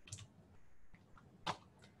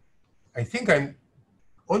 I think I'm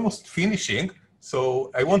almost finishing,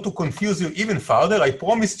 so I want to confuse you even further. I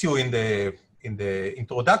promised you in the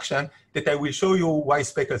introduction that I will show you why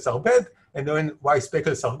speckles are bad, and then why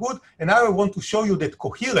speckles are good. And now I want to show you that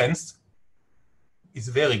coherence is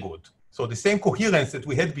very good. So the same coherence that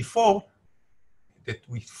we had before, that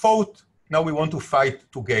we fought, now we want to fight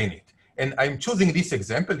to gain it. And I'm choosing this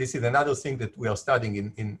example. This is another thing that we are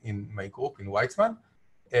studying in my group in Weizmann.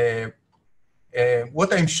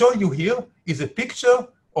 What I'm showing you here is a picture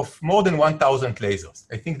of more than 1,000 lasers.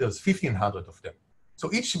 I think there's 1,500 of them.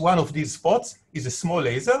 So each one of these spots is a small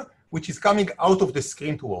laser, which is coming out of the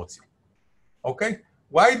screen towards you. Okay?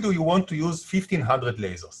 Why do you want to use 1,500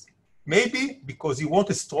 lasers? Maybe because you want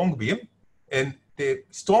a strong beam, and the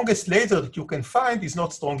strongest laser that you can find is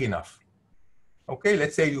not strong enough. Okay,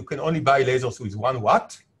 let's say you can only buy lasers with 1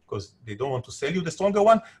 watt, because they don't want to sell you the stronger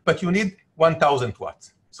one, but you need 1,000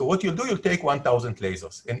 watts. So what you'll do, you'll take 1,000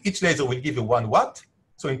 lasers, and each laser will give you 1 watt.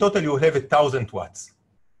 So in total, you will have 1,000 watts.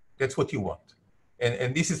 That's what you want.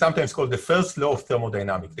 And this is sometimes called the first law of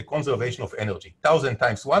thermodynamics, the conservation of energy. 1,000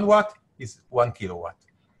 times 1 watt is 1 kilowatt.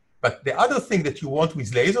 But the other thing that you want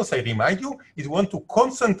with lasers, I remind you, is you want to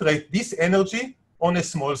concentrate this energy on a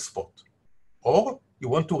small spot. Or you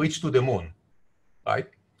want to reach to the moon, right?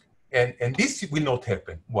 And this will not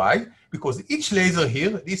happen. Why? Because each laser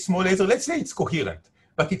here, this small laser, let's say it's coherent,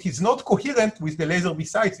 but it is not coherent with the laser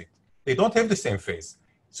besides it. They don't have the same phase.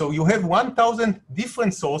 So you have 1,000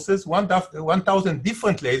 different sources, 1,000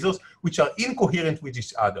 different lasers, which are incoherent with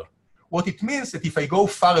each other. What it means that if I go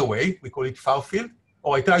far away, we call it far field,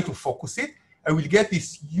 or I try to focus it, I will get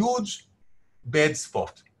this huge bad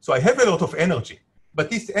spot. So I have a lot of energy, but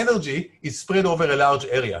this energy is spread over a large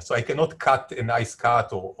area, so I cannot cut a nice cut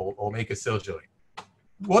or make a surgery.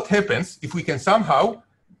 What happens if we can somehow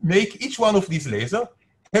make each one of these lasers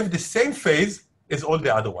have the same phase as all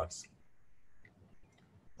the other ones?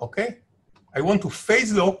 Okay? I want to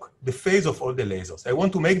phase lock the phase of all the lasers. I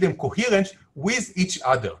want to make them coherent with each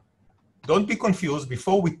other. Don't be confused.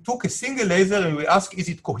 Before we took a single laser and we asked, is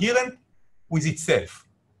it coherent with itself?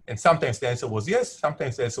 And sometimes the answer was yes,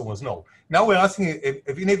 sometimes the answer was no. Now we're asking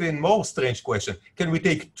an even more strange question. Can we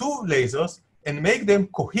take 2 lasers and make them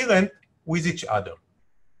coherent with each other?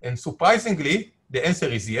 And surprisingly, the answer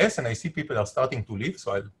is yes, and I see people are starting to leave,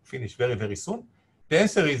 so I'll finish very, very soon. The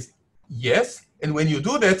answer is yes, and when you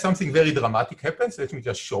do that, something very dramatic happens. Let me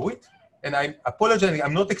just show it. And I'm apologizing,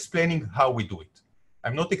 I'm not explaining how we do it.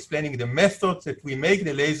 I'm not explaining the methods that we make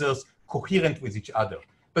the lasers coherent with each other.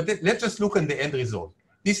 But let's just look at the end result.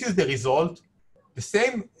 This is the result, the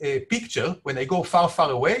same picture when I go far, far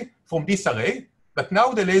away from this array, but now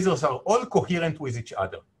the lasers are all coherent with each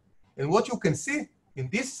other. And what you can see in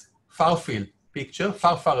this far field picture,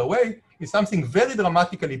 far, far away, is something very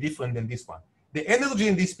dramatically different than this one. The energy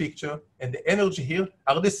in this picture and the energy here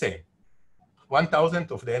are the same.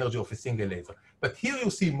 1,000 of the energy of a single laser. But here you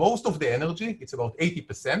see most of the energy, it's about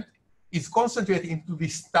 80%, is concentrated into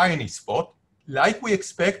this tiny spot, like we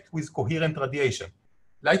expect with coherent radiation.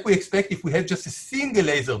 Like we expect if we had just a single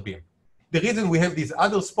laser beam. The reason we have this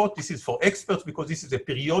other spot, this is for experts because this is a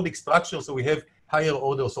periodic structure, so we have higher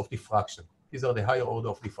orders of diffraction. These are the higher order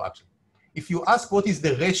of diffraction. If you ask what is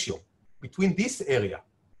the ratio between this area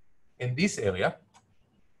and this area,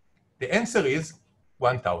 the answer is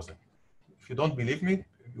 1,000. If you don't believe me,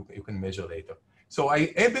 you can measure later. So I'm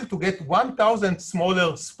able to get 1,000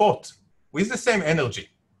 smaller spots with the same energy,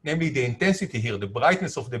 namely the intensity here, the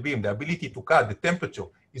brightness of the beam, the ability to cut, the temperature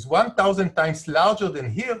is 1,000 times larger than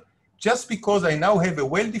here, just because I now have a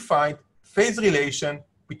well-defined phase relation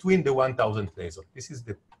between the 1,000 laser. This is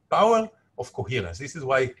the power of coherence. This is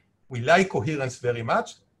why we like coherence very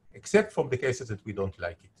much, except from the cases that we don't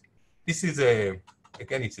like it. This is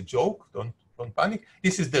again, it's a joke, don't panic.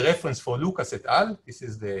 This is the reference for Lucas et al. This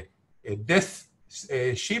is the death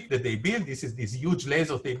ship that they build. This is this huge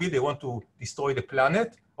laser they build. They want to destroy the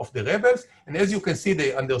planet of the rebels. And as you can see,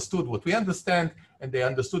 they understood what we understand, and they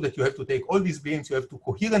understood that you have to take all these beams, you have to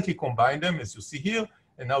coherently combine them, as you see here,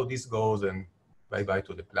 and now this goes and bye-bye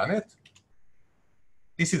to the planet.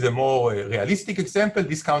 This is a more realistic example.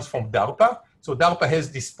 This comes from DARPA. So DARPA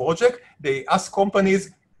has this project. They ask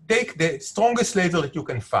companies, take the strongest laser that you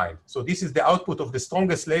can find. So this is the output of the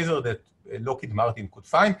strongest laser that Lockheed Martin could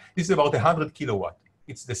find. This is about 100 kilowatt.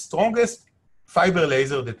 It's the strongest fiber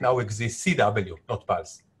laser that now exists, CW, not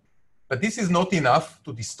pulse. But this is not enough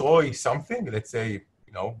to destroy something, let's say,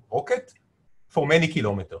 rocket, for many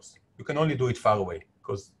kilometers. You can only do it far away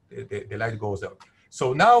because the light goes out.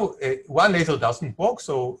 So now one laser doesn't work.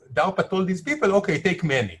 So DARPA told these people, okay, take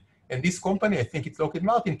many. And this company, I think it's Lockheed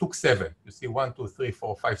Martin, took 7. You see 1, 2, 3,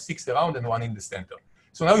 4, 5, 6 around and 1 in the center.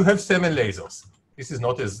 So now you have 7 lasers. This is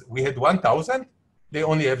not as, we had 1,000, they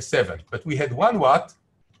only have 7. But we had 1 watt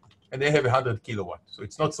and they have 100 kilowatt. So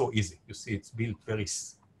it's not so easy. You see it's built very,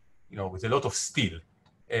 with a lot of steel.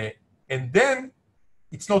 And then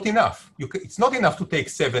it's not enough. It's not enough to take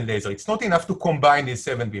 7 lasers. It's not enough to combine these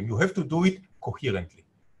 7 beams. You have to do it coherently.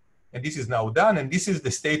 And this is now done, and this is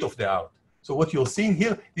the state of the art. So what you're seeing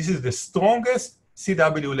here, this is the strongest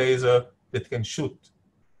CW laser that can shoot,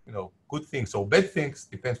 good things or bad things,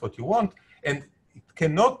 depends what you want. And it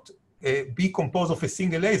cannot be composed of a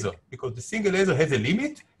single laser because the single laser has a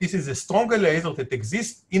limit. This is a stronger laser that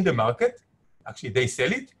exists in the market. Actually, they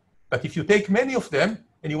sell it. But if you take many of them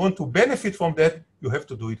and you want to benefit from that, you have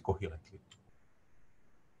to do it coherently.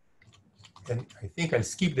 And I think I'll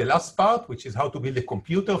skip the last part, which is how to build a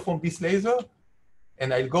computer from this laser.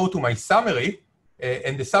 And I'll go to my summary.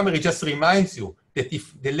 And the summary just reminds you that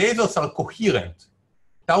if the lasers are coherent,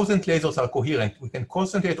 1,000 lasers are coherent, we can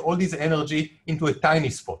concentrate all this energy into a tiny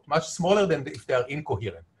spot, much smaller than if they are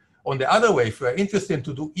incoherent. On the other way, if we are interested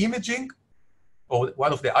to do imaging, or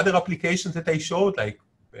one of the other applications that I showed, like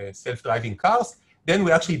self-driving cars, then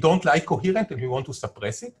we actually don't like coherent and we want to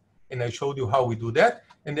suppress it. And I showed you how we do that.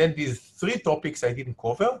 And then these 3 topics I didn't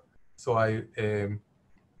cover. So I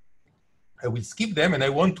will skip them, and I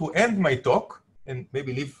want to end my talk and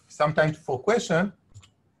maybe leave some time for question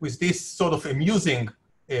with this sort of amusing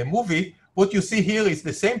movie. What you see here is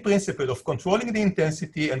the same principle of controlling the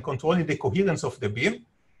intensity and controlling the coherence of the beam.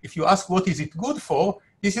 If you ask what is it good for,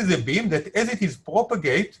 this is a beam that as it is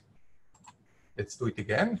propagate, let's do it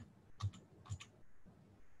again.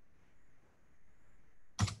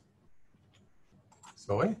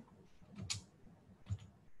 Sorry.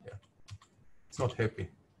 Yeah, it's not happy.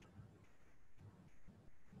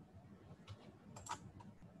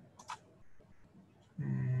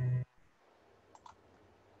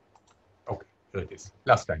 Okay, here it is,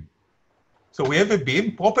 last time. So we have a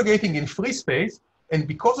beam propagating in free space, and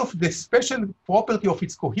because of the special property of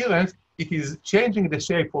its coherence, it is changing the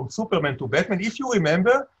shape from Superman to Batman. If you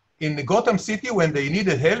remember, in Gotham City, when they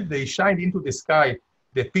needed help, they shined into the sky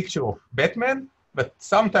the picture of Batman, but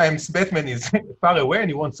sometimes Batman is far away and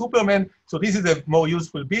you want Superman. So this is a more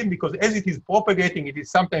useful beam because as it is propagating, it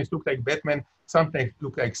is sometimes look like Batman, sometimes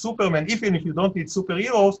look like Superman. Even if you don't need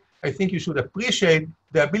superheroes, I think you should appreciate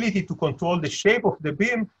the ability to control the shape of the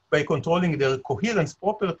beam by controlling their coherence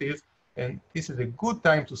properties. And this is a good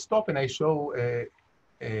time to stop, and I show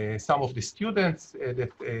some of the students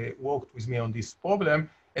that worked with me on this problem.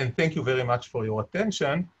 And thank you very much for your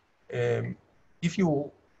attention. If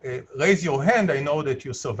you raise your hand, I know that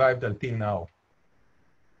you survived until now.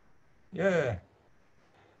 Yeah.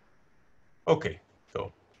 Okay,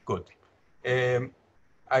 so good.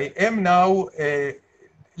 I am now,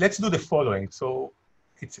 let's do the following. So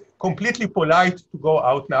it's completely polite to go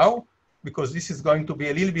out now, because this is going to be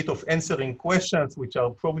a little bit of answering questions which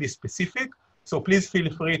are probably specific. So please feel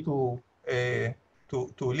free to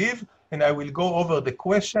leave, and I will go over the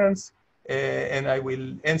questions, and I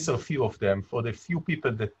will answer a few of them for the few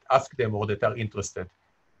people that ask them or that are interested.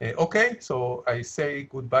 Okay, so I say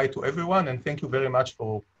goodbye to everyone, and thank you very much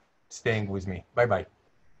for staying with me. Bye-bye.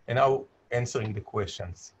 And now answering the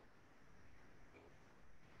questions.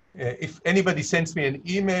 If anybody sends me an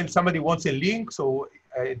email, somebody wants a link, so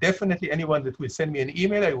definitely anyone that will send me an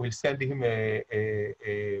email, I will send him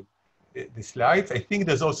the slides. I think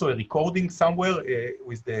there's also a recording somewhere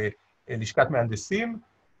with the לשכת מהנדסים.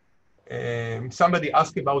 Somebody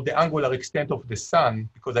asked about the angular extent of the sun,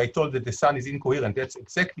 because I told that the sun is incoherent. That's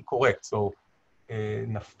exactly correct. So,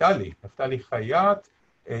 Naftali Chayat,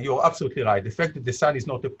 you're absolutely right. The fact that the sun is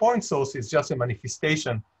not a point source is just a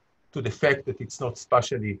manifestation to the fact that it's not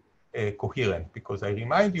spatially coherent. Because I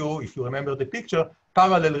remind you, if you remember the picture,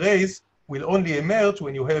 parallel rays will only emerge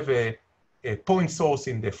when you have a point source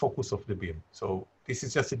in the focus of the beam. So this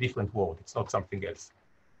is just a different word. It's not something else.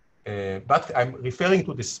 But I'm referring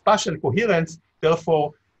to the spatial coherence.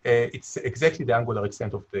 Therefore, it's exactly the angular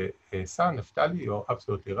extent of the sun. Naftali, you're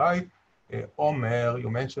absolutely right. Omer, you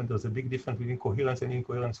mentioned there's a big difference between coherence and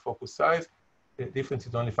incoherence focus size. The difference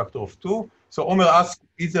is only a factor of 2. So Omer asked,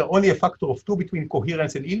 is there only a factor of 2 between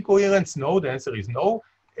coherence and incoherence? No, the answer is no.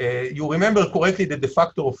 You remember correctly that the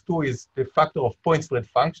factor of 2 is the factor of point spread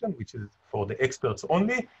function, which is for the experts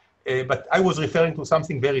only. But I was referring to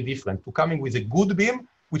something very different, to coming with a good beam,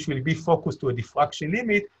 which will be focused to a diffraction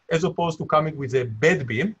limit, as opposed to coming with a bad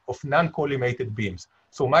beam of non-collimated beams.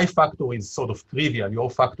 So my factor is sort of trivial, your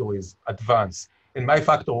factor is advanced. And my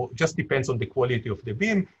factor just depends on the quality of the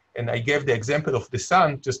beam. And I gave the example of the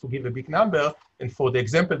sun, just to give a big number. And for the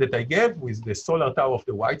example that I gave with the solar tower of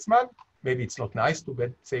the Weizmann, maybe it's not nice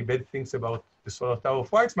to say bad things about the solar tower of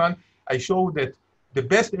Weizmann, I showed that the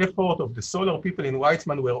best effort of the solar people in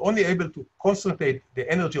Weizmann were only able to concentrate the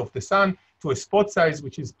energy of the sun to a spot size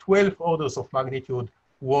which is 12 orders of magnitude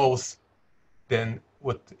worse than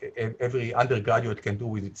what every undergraduate can do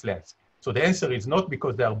with its lens. So the answer is not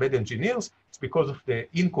because they are bad engineers, it's because of the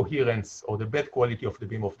incoherence or the bad quality of the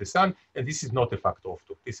beam of the sun, and this is not a factor of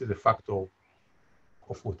 2. This is a factor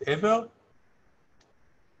of whatever.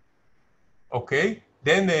 Okay,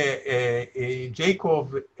 then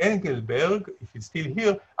Jacob Engelberg, if he's still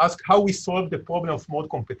here, asked how we solve the problem of mode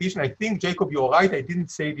competition. I think, Jacob, you're right, I didn't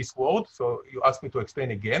say this word, so you asked me to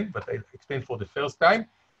explain again, but I explained for the first time.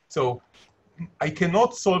 So I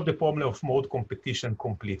cannot solve the problem of mode competition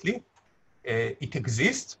completely. It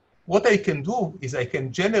exists. What I can do is I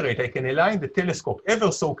can align the telescope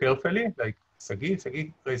ever so carefully, like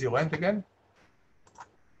Sagi, raise your hand again.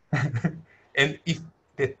 And if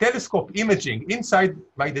the telescope imaging inside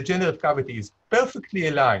my degenerate cavity is perfectly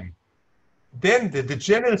aligned, then the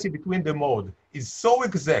degeneracy between the mode is so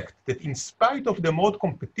exact that in spite of the mode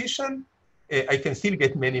competition, I can still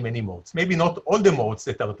get many, many modes. Maybe not all the modes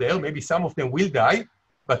that are there, maybe some of them will die,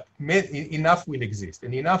 but enough will exist.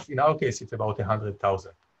 And enough, in our case, it's about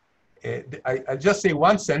 100,000. I'll just say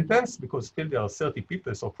one sentence, because still there are 30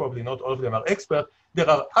 people, so probably not all of them are experts. There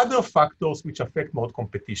are other factors which affect mode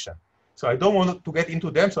competition. So I don't want to get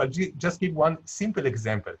into them, so I'll just give one simple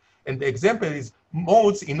example. And the example is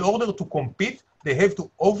modes, in order to compete, they have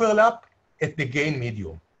to overlap at the gain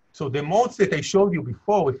medium. So the modes that I showed you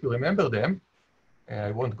before, if you remember them,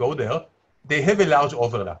 I won't go there, they have a large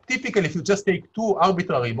overlap. Typically, if you just take 2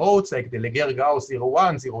 arbitrary modes, like the Laguerre-Gauss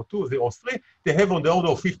 01, 02, 03, they have on the order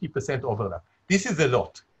of 50% overlap. This is a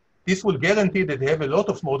lot. This will guarantee that they have a lot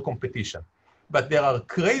of mode competition. But there are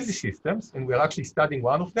crazy systems, and we're actually studying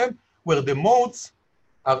one of them, where the modes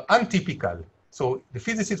are untypical. So the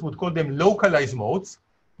physicists would call them localized modes.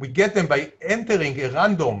 We get them by entering a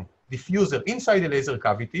random diffuser inside the laser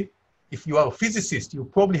cavity. If you are a physicist, you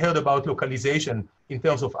probably heard about localization in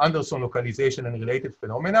terms of Anderson localization and related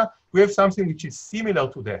phenomena. We have something which is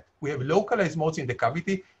similar to that. We have localized modes in the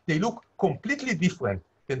cavity. They look completely different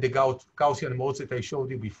than the Gaussian modes that I showed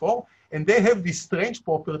you before. And they have this strange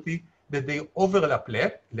property that they overlap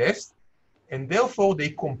less, and therefore they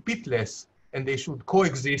compete less, and they should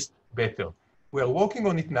coexist better. We are working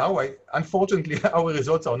on it now. Unfortunately, our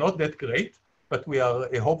results are not that great, but we are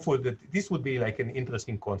hopeful that this would be like an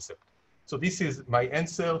interesting concept. So this is my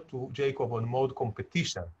answer to Jacob on mode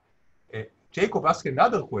competition. Jacob asked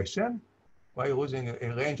another question, why using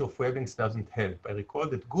a range of wavelengths doesn't help. I recall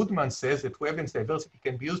that Goodman says that wavelength diversity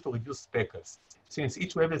can be used to reduce speckles, since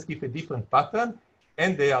each wavelength gives a different pattern,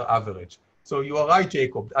 and they are average. So you are right,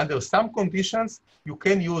 Jacob. Under some conditions, you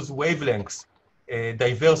can use wavelengths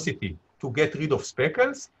diversity to get rid of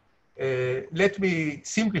speckles. Let me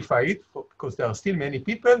simplify it because there are still many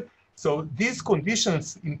people. So these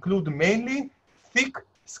conditions include mainly thick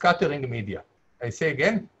scattering media. I say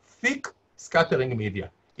again, thick scattering media.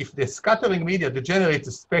 If the scattering media that generates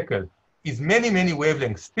a speckle is many, many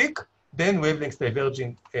wavelengths thick, then wavelength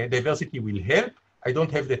diversity will help. I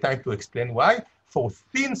don't have the time to explain why. For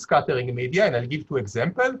thin scattering media, and I'll give two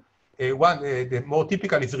examples, the more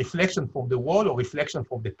typical is reflection from the wall or reflection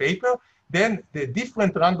from the paper. Then the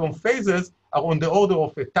different random phases are on the order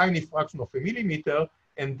of a tiny fraction of a millimeter,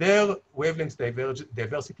 and their wavelength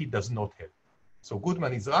diversity does not help. So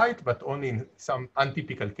Goodman is right, but only in some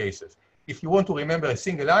untypical cases. If you want to remember a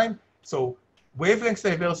single line, so wavelength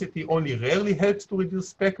diversity only rarely helps to reduce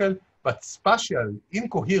speckle, but spatial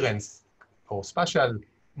incoherence or spatial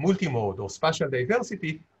multimode or spatial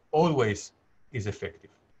diversity always is effective.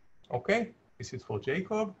 Okay, this is for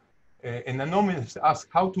Jacob. An anonymous asks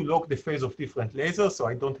how to log the phase of different lasers, so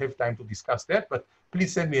I don't have time to discuss that, but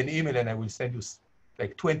please send me an email and I will send you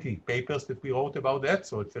like 20 papers that we wrote about that,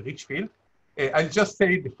 so it's a rich field. I'll just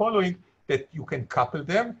say the following, that you can couple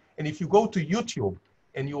them, and if you go to YouTube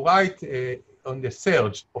and you write on the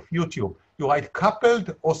search of YouTube, you write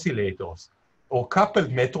coupled oscillators or coupled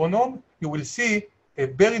metronome, you will see a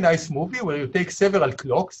very nice movie where you take several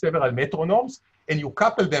clocks, several metronomes, and you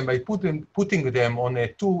couple them by putting them on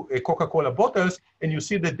two Coca-Cola bottles, and you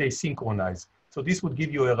see that they synchronize. So this would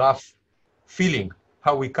give you a rough feeling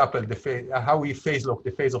how we couple how we phase lock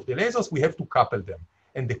the phase of the lasers. We have to couple them,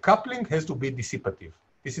 and the coupling has to be dissipative.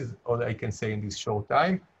 This is all I can say in this short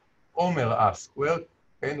time. Omer asks, where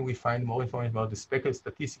can we find more information about the speckle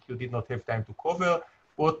statistic you did not have time to cover?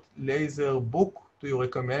 What laser book do you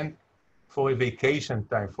recommend for a vacation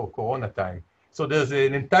time, for Corona time? So there's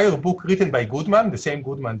an entire book written by Goodman, the same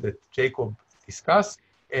Goodman that Jacob discussed,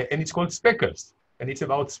 and it's called Speckles, and it's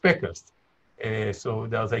about speckles. So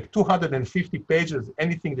there's like 250 pages,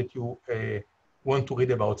 anything that you want to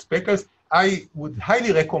read about speckles. I would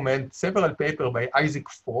highly recommend several papers by Isaac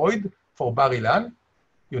Freud for Bar-Ilan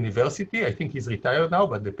University. I think he's retired now,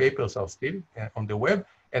 but the papers are still on the web.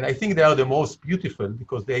 And I think they are the most beautiful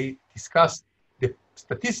because they discuss the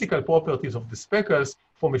statistical properties of the speckles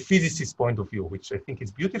from a physicist's point of view, which I think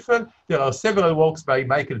is beautiful. There are several works by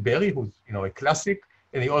Michael Berry, who's a classic,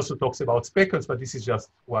 and he also talks about speckles, but this is just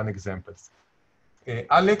one example.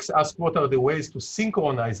 Alex asked, what are the ways to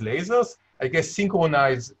synchronize lasers? I guess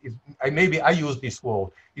synchronize is, maybe I use this word,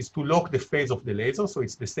 is to lock the phase of the laser. So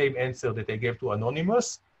it's the same answer that I gave to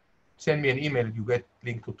Anonymous. Send me an email, you get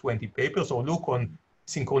link to 20 papers, or look on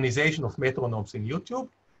synchronization of metronomes in YouTube.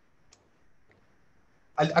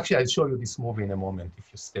 I'll show you this movie in a moment, if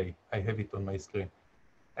you stay. I have it on my screen.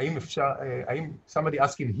 Somebody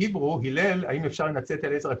asked in Hebrew, הלל, האם אפשר לנצל את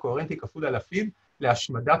הלייזר הקוהרנטי כפול אלפים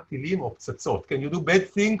להשמדת טילים או פצצות? Can you do bad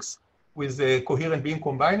things with coherent beam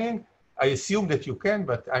combining? I assume that you can,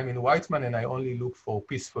 but I'm in Weizmann and I only look for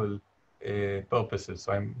peaceful purposes,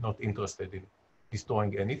 so I'm not interested in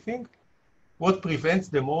destroying anything. What prevents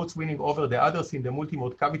the modes winning over the others in the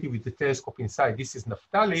multi-mode cavity with the telescope inside? This is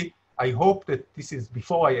Naftali. I hope that this is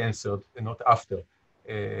before I answered and not after.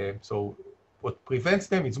 So what prevents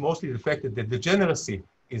them is mostly the fact that the degeneracy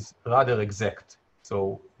is rather exact.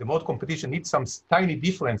 So the mode competition needs some tiny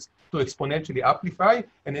difference to exponentially amplify.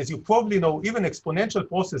 And as you probably know, even exponential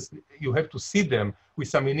process, you have to seed them with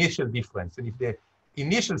some initial difference. And if the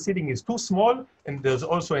initial seeding is too small, and there's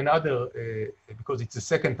also another, because it's the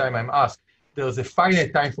second time I'm asked, there's a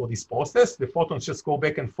finite time for this process. The photons just go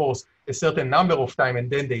back and forth a certain number of times and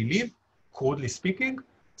then they leave, crudely speaking.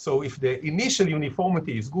 So if the initial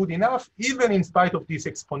uniformity is good enough, even in spite of this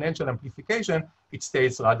exponential amplification, it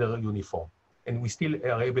stays rather uniform. And we still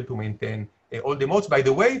are able to maintain all the modes. By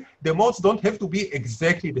the way, the modes don't have to be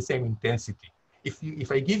exactly the same intensity.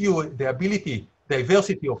 If I give you the ability,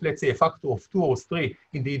 diversity of, let's say, a factor of 2 or 3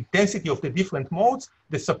 in the intensity of the different modes,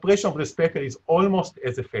 the suppression of the speckle is almost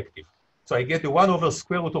as effective. So I get the 1 over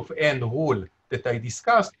square root of n rule that I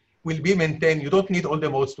discussed will be maintained. You don't need all the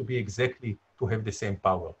modes to be exactly to have the same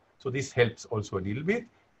power. So this helps also a little bit.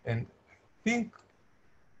 And I think,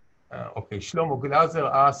 okay, Shlomo Glaser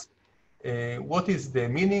asked, what is the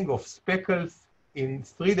meaning of speckles in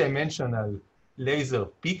 3-dimensional laser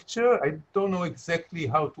picture? I don't know exactly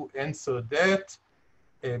how to answer that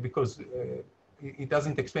because it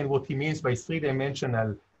doesn't explain what he means by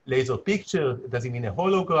 3-dimensional laser picture. Does it mean a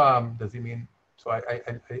hologram? Does it mean, so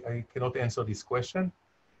I cannot answer this question.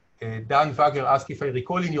 Dan Wager asked, if I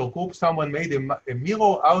recall in your group, someone made a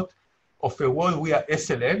mirror out of a wall via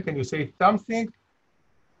SLM. Can you say something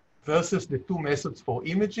versus the 2 methods for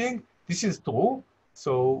imaging? This is true.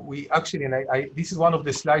 So we actually, and this is one of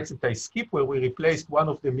the slides that I skip, where we replaced one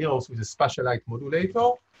of the mirrors with a spatial light modulator.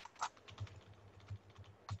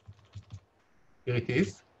 Here it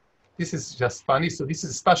is. This is just funny. So this is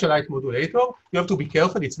a spatial light modulator. You have to be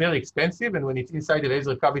careful. It's very expensive. And when it's inside the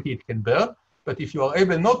laser cavity, it can burn. But if you are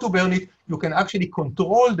able not to burn it, you can actually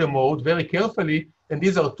control the mode very carefully. And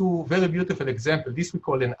these are two very beautiful examples. This we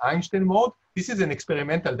call an Einstein mode. This is an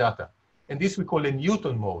experimental data. And this we call a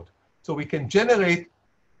Newton mode. So we can generate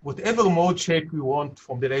whatever mode shape we want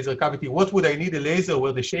from the laser cavity. What would I need a laser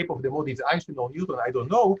where the shape of the mode is Einstein or Newton? I don't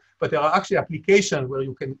know. But there are actually applications where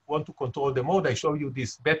you can want to control the mode. I show you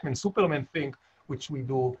this Batman Superman thing, which we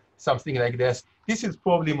do something like this. This is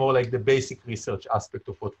probably more like the basic research aspect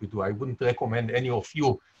of what we do. I wouldn't recommend any of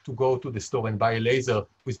you to go to the store and buy a laser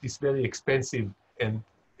with this very expensive and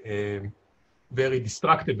very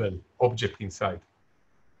destructible object inside.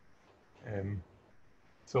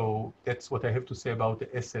 So that's what I have to say about the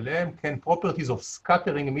SLM. Can properties of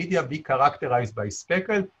scattering media be characterized by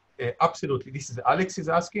speckle? Absolutely. This is Alex is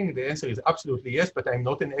asking. The answer is absolutely yes, but I'm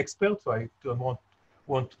not an expert, so I don't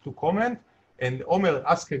want to comment. And Omer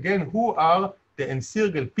asks again, who are the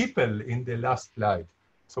encircled people in the last slide?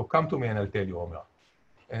 So come to me and I'll tell you, Omer.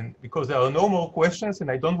 And because there are no more questions and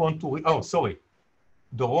I don't want to, oh, sorry.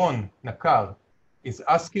 Doron Nakar is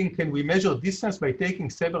asking, can we measure distance by taking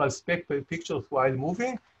several speckle pictures while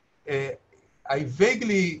moving? I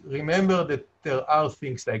vaguely remember that there are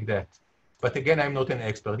things like that. But again, I'm not an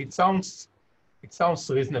expert. It sounds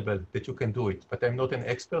reasonable that you can do it, but I'm not an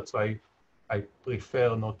expert, so I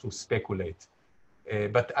prefer not to speculate.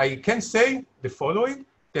 But I can say the following,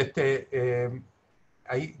 that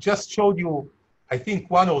I just showed you, I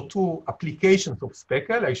think, one or two applications of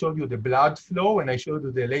speckle. I showed you the blood flow and I showed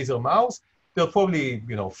you the laser mouse. There are probably,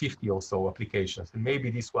 50 or so applications, and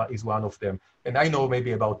maybe this one is one of them. And I know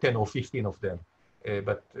maybe about 10 or 15 of them.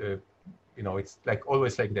 But it's like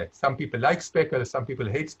always like that. Some people like speckle, some people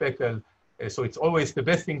hate speckle. So it's always the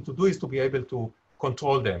best thing to do is to be able to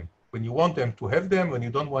control them. When you want them to have them, when you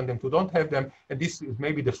don't want them to don't have them. And this is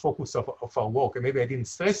maybe the focus of our work. And maybe I didn't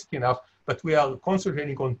stress it enough, but we are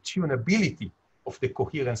concentrating on tunability of the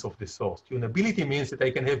coherence of the source. Tunability means that I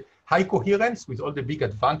can have high coherence with all the big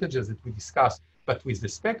advantages that we discussed, but with the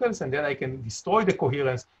speckles, and then I can destroy the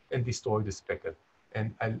coherence and destroy the speckle.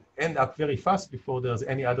 And I'll end up very fast before there's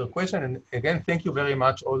any other question. And again, thank you very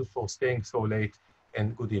much all for staying so late,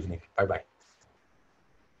 and good evening. Bye-bye.